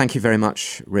 Well, thank you very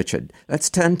much, Richard. Let's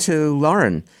turn to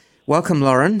Lauren. Welcome,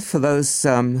 Lauren. For those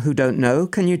who don't know,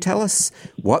 can you tell us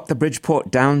what the Bridgeport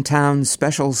Downtown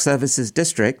Special Services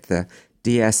District, the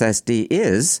DSSD,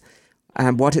 is,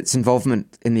 and what its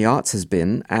involvement in the arts has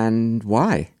been, and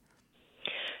why?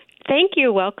 Thank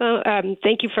you. Welcome.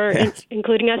 Thank you for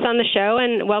including us on the show,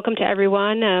 and welcome to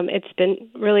everyone. It's been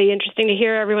really interesting to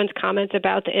hear everyone's comments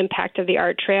about the impact of the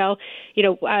Art Trail.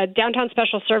 Downtown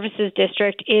Special Services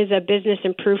District is a business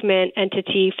improvement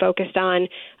entity focused on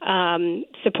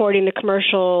supporting the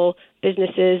commercial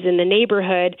businesses in the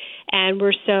neighborhood, and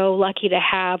we're so lucky to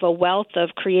have a wealth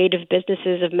of creative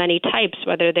businesses of many types,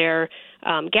 whether they're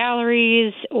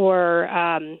galleries or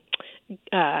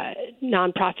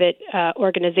nonprofit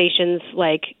organizations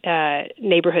like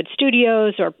neighborhood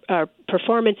studios or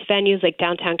performance venues like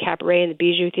Downtown Cabaret and the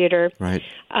Bijou Theater. Right.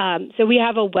 So we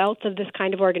have a wealth of this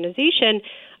kind of organization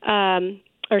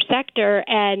or sector,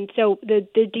 and so the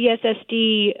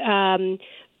DSSD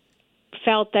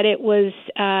felt that it was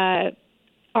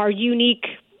our unique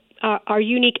our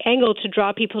unique angle to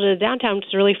draw people to the downtown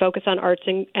to really focus on arts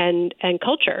and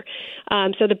culture.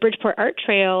 So the Bridgeport Art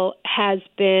Trail has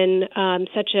been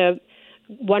such a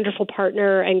wonderful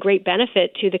partner and great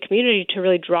benefit to the community to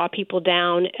really draw people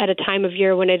down at a time of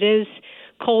year when it is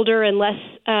colder and less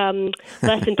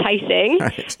enticing.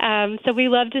 Right. So we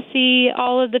love to see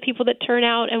all of the people that turn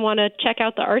out and want to check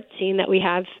out the art scene that we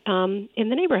have in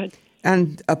the neighborhood.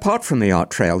 And apart from the art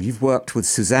trail, you've worked with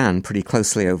Suzanne pretty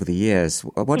closely over the years.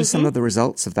 What are some of the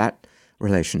results of that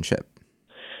relationship?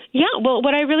 Yeah, well,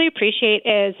 what I really appreciate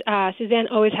is Suzanne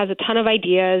always has a ton of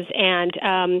ideas and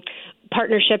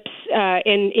partnerships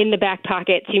in the back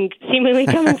pocket, seemingly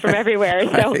coming from everywhere.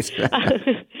 Right, so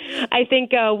I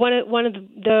think one of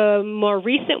the more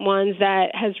recent ones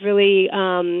that has really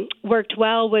worked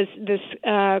well was this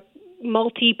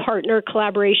multi-partner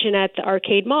collaboration at the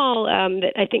Arcade Mall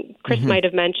that I think Chris might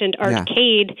have mentioned,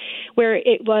 Arcade, where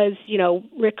it was,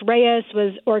 Rick Reyes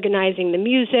was organizing the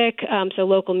music, so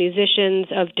local musicians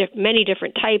of many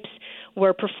different types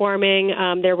were performing.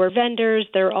 There were vendors.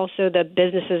 There were also the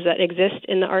businesses that exist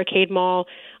in the Arcade Mall.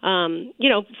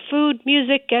 Food,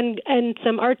 music, and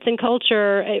some arts and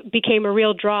culture. It became a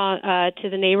real draw to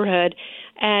the neighborhood,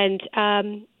 and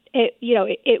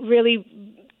it really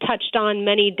touched on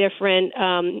many different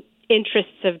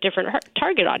interests of different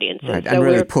target audiences. Right, and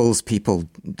really pulls people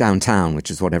downtown,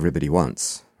 which is what everybody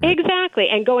wants. Right? Exactly,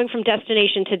 and going from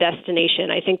destination to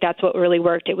destination. I think that's what really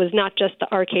worked. It was not just the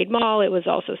Arcade Mall, it was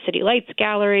also City Lights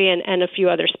Gallery and a few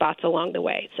other spots along the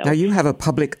way. So. Now, you have a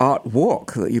public art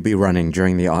walk that you'll be running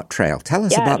during the art trail. Tell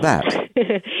us about that.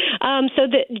 So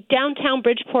the downtown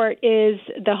Bridgeport is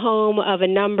the home of a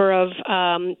number of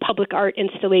public art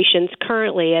installations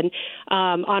currently, and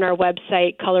on our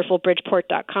website,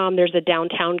 colorfulbridgeport.com, there's a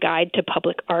downtown guide to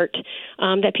public art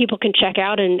that people can check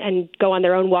out and go on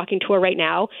their own walking tour right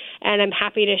now. And I'm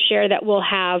happy to share that we'll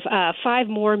have 5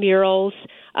 more murals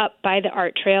up by the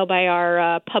art trail by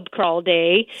our pub crawl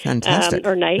day. Fantastic.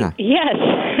 Or night. Yeah. Yes.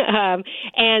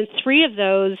 And 3 of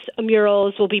those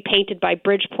murals will be painted by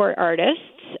Bridgeport artists.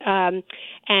 And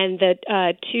the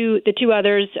two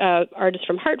others, artists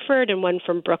from Hartford and one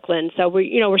from Brooklyn. So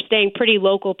we're staying pretty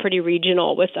local, pretty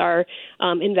regional with our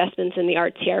investments in the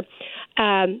arts here.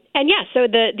 So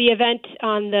the event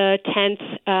on the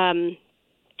 10th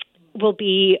will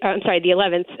be, the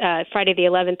 11th, Friday the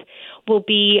 11th, will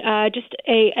be just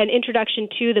an introduction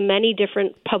to the many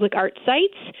different public art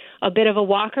sites, a bit of a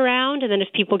walk around, and then if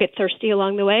people get thirsty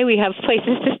along the way, we have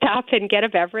places to stop and get a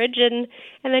beverage and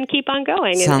then keep on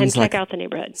going and check out the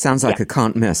neighborhood. Sounds like a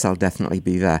can't miss. I'll definitely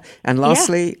be there. And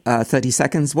lastly, 30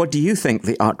 seconds, what do you think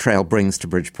the art trail brings to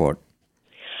Bridgeport?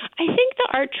 I think the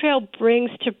art trail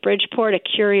brings to Bridgeport a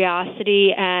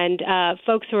curiosity and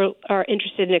folks who are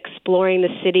interested in exploring the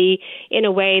city in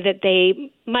a way that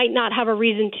they might not have a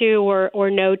reason to or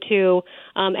know to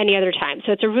any other time.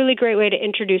 So it's a really great way to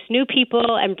introduce new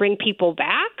people and bring people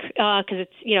back because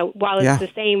it's, while it's the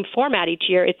same format each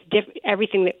year, it's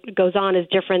everything that goes on is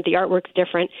different. The artwork's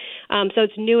different. So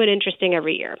it's new and interesting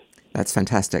every year. That's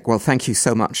fantastic. Well, thank you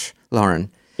so much, Lauren.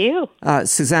 Thank you.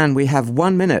 Suzanne, we have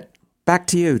 1 minute. Back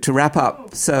to you to wrap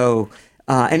up. So,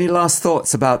 any last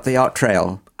thoughts about the art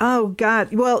trail? Oh,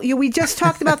 God. Well, we just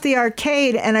talked about the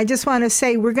arcade, and I just want to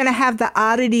say we're going to have the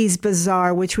Oddities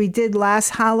Bazaar, which we did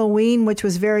last Halloween, which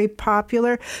was very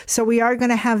popular. So we are going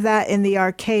to have that in the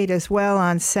arcade as well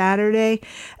on Saturday.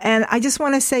 And I just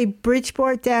want to say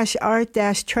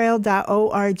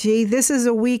bridgeport-art-trail.org. This is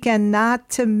a weekend not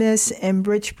to miss in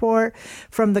Bridgeport,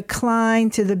 from the Klein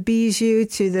to the Bijou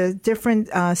to the different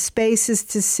spaces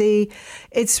to see.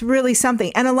 It's really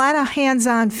something. And a lot of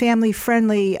hands-on,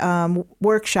 family-friendly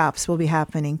workshops will be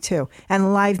happening too,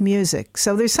 and live music.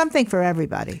 So there's something for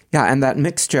everybody. Yeah, and that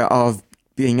mixture of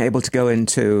being able to go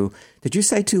into, did you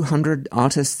say 200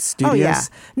 artist studios? Oh, yeah.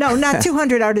 No, not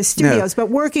 200 artist studios, but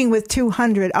working with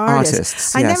 200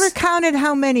 artists. I never counted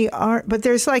how many but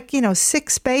there's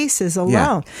 6 spaces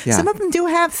alone. Yeah. Some of them do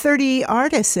have 30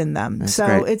 artists in them. That's so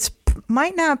great. It's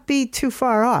might not be too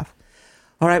far off.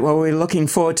 All right, well, we're looking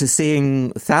forward to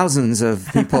seeing thousands of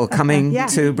people coming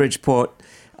to Bridgeport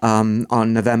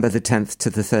on November the 10th to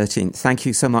the 13th. Thank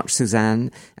you so much,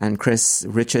 Suzanne and Chris,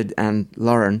 Richard and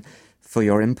Lauren, for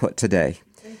your input today.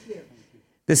 Thank you.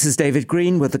 This is David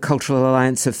Green with the Cultural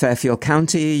Alliance of Fairfield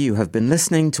County. You have been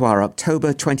listening to our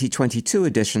October 2022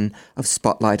 edition of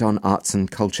Spotlight on Arts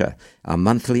and Culture, our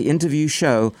monthly interview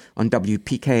show on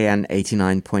WPKN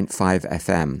 89.5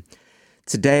 FM.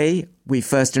 Today, we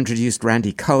first introduced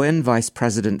Randy Cohen, Vice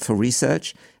President for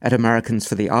Research at Americans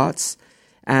for the Arts,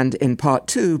 and in Part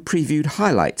 2, previewed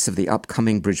highlights of the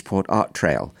upcoming Bridgeport Art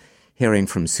Trail. hearing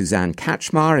from Suzanne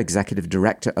Kachmar, Executive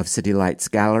Director of City Lights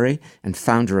Gallery and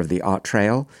founder of the Art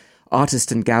Trail,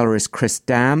 artist and gallerist Chris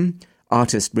Dam,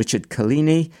 artist Richard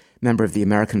Collini, member of the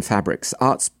American Fabrics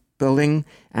Arts Building,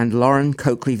 and Lauren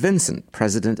Coakley-Vincent,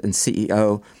 President and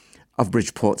CEO of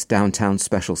Bridgeport's Downtown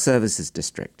Special Services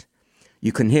District.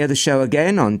 You can hear the show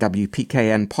again on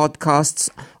WPKN podcasts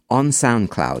on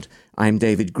SoundCloud. I'm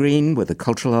David Green with the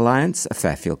Cultural Alliance of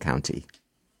Fairfield County.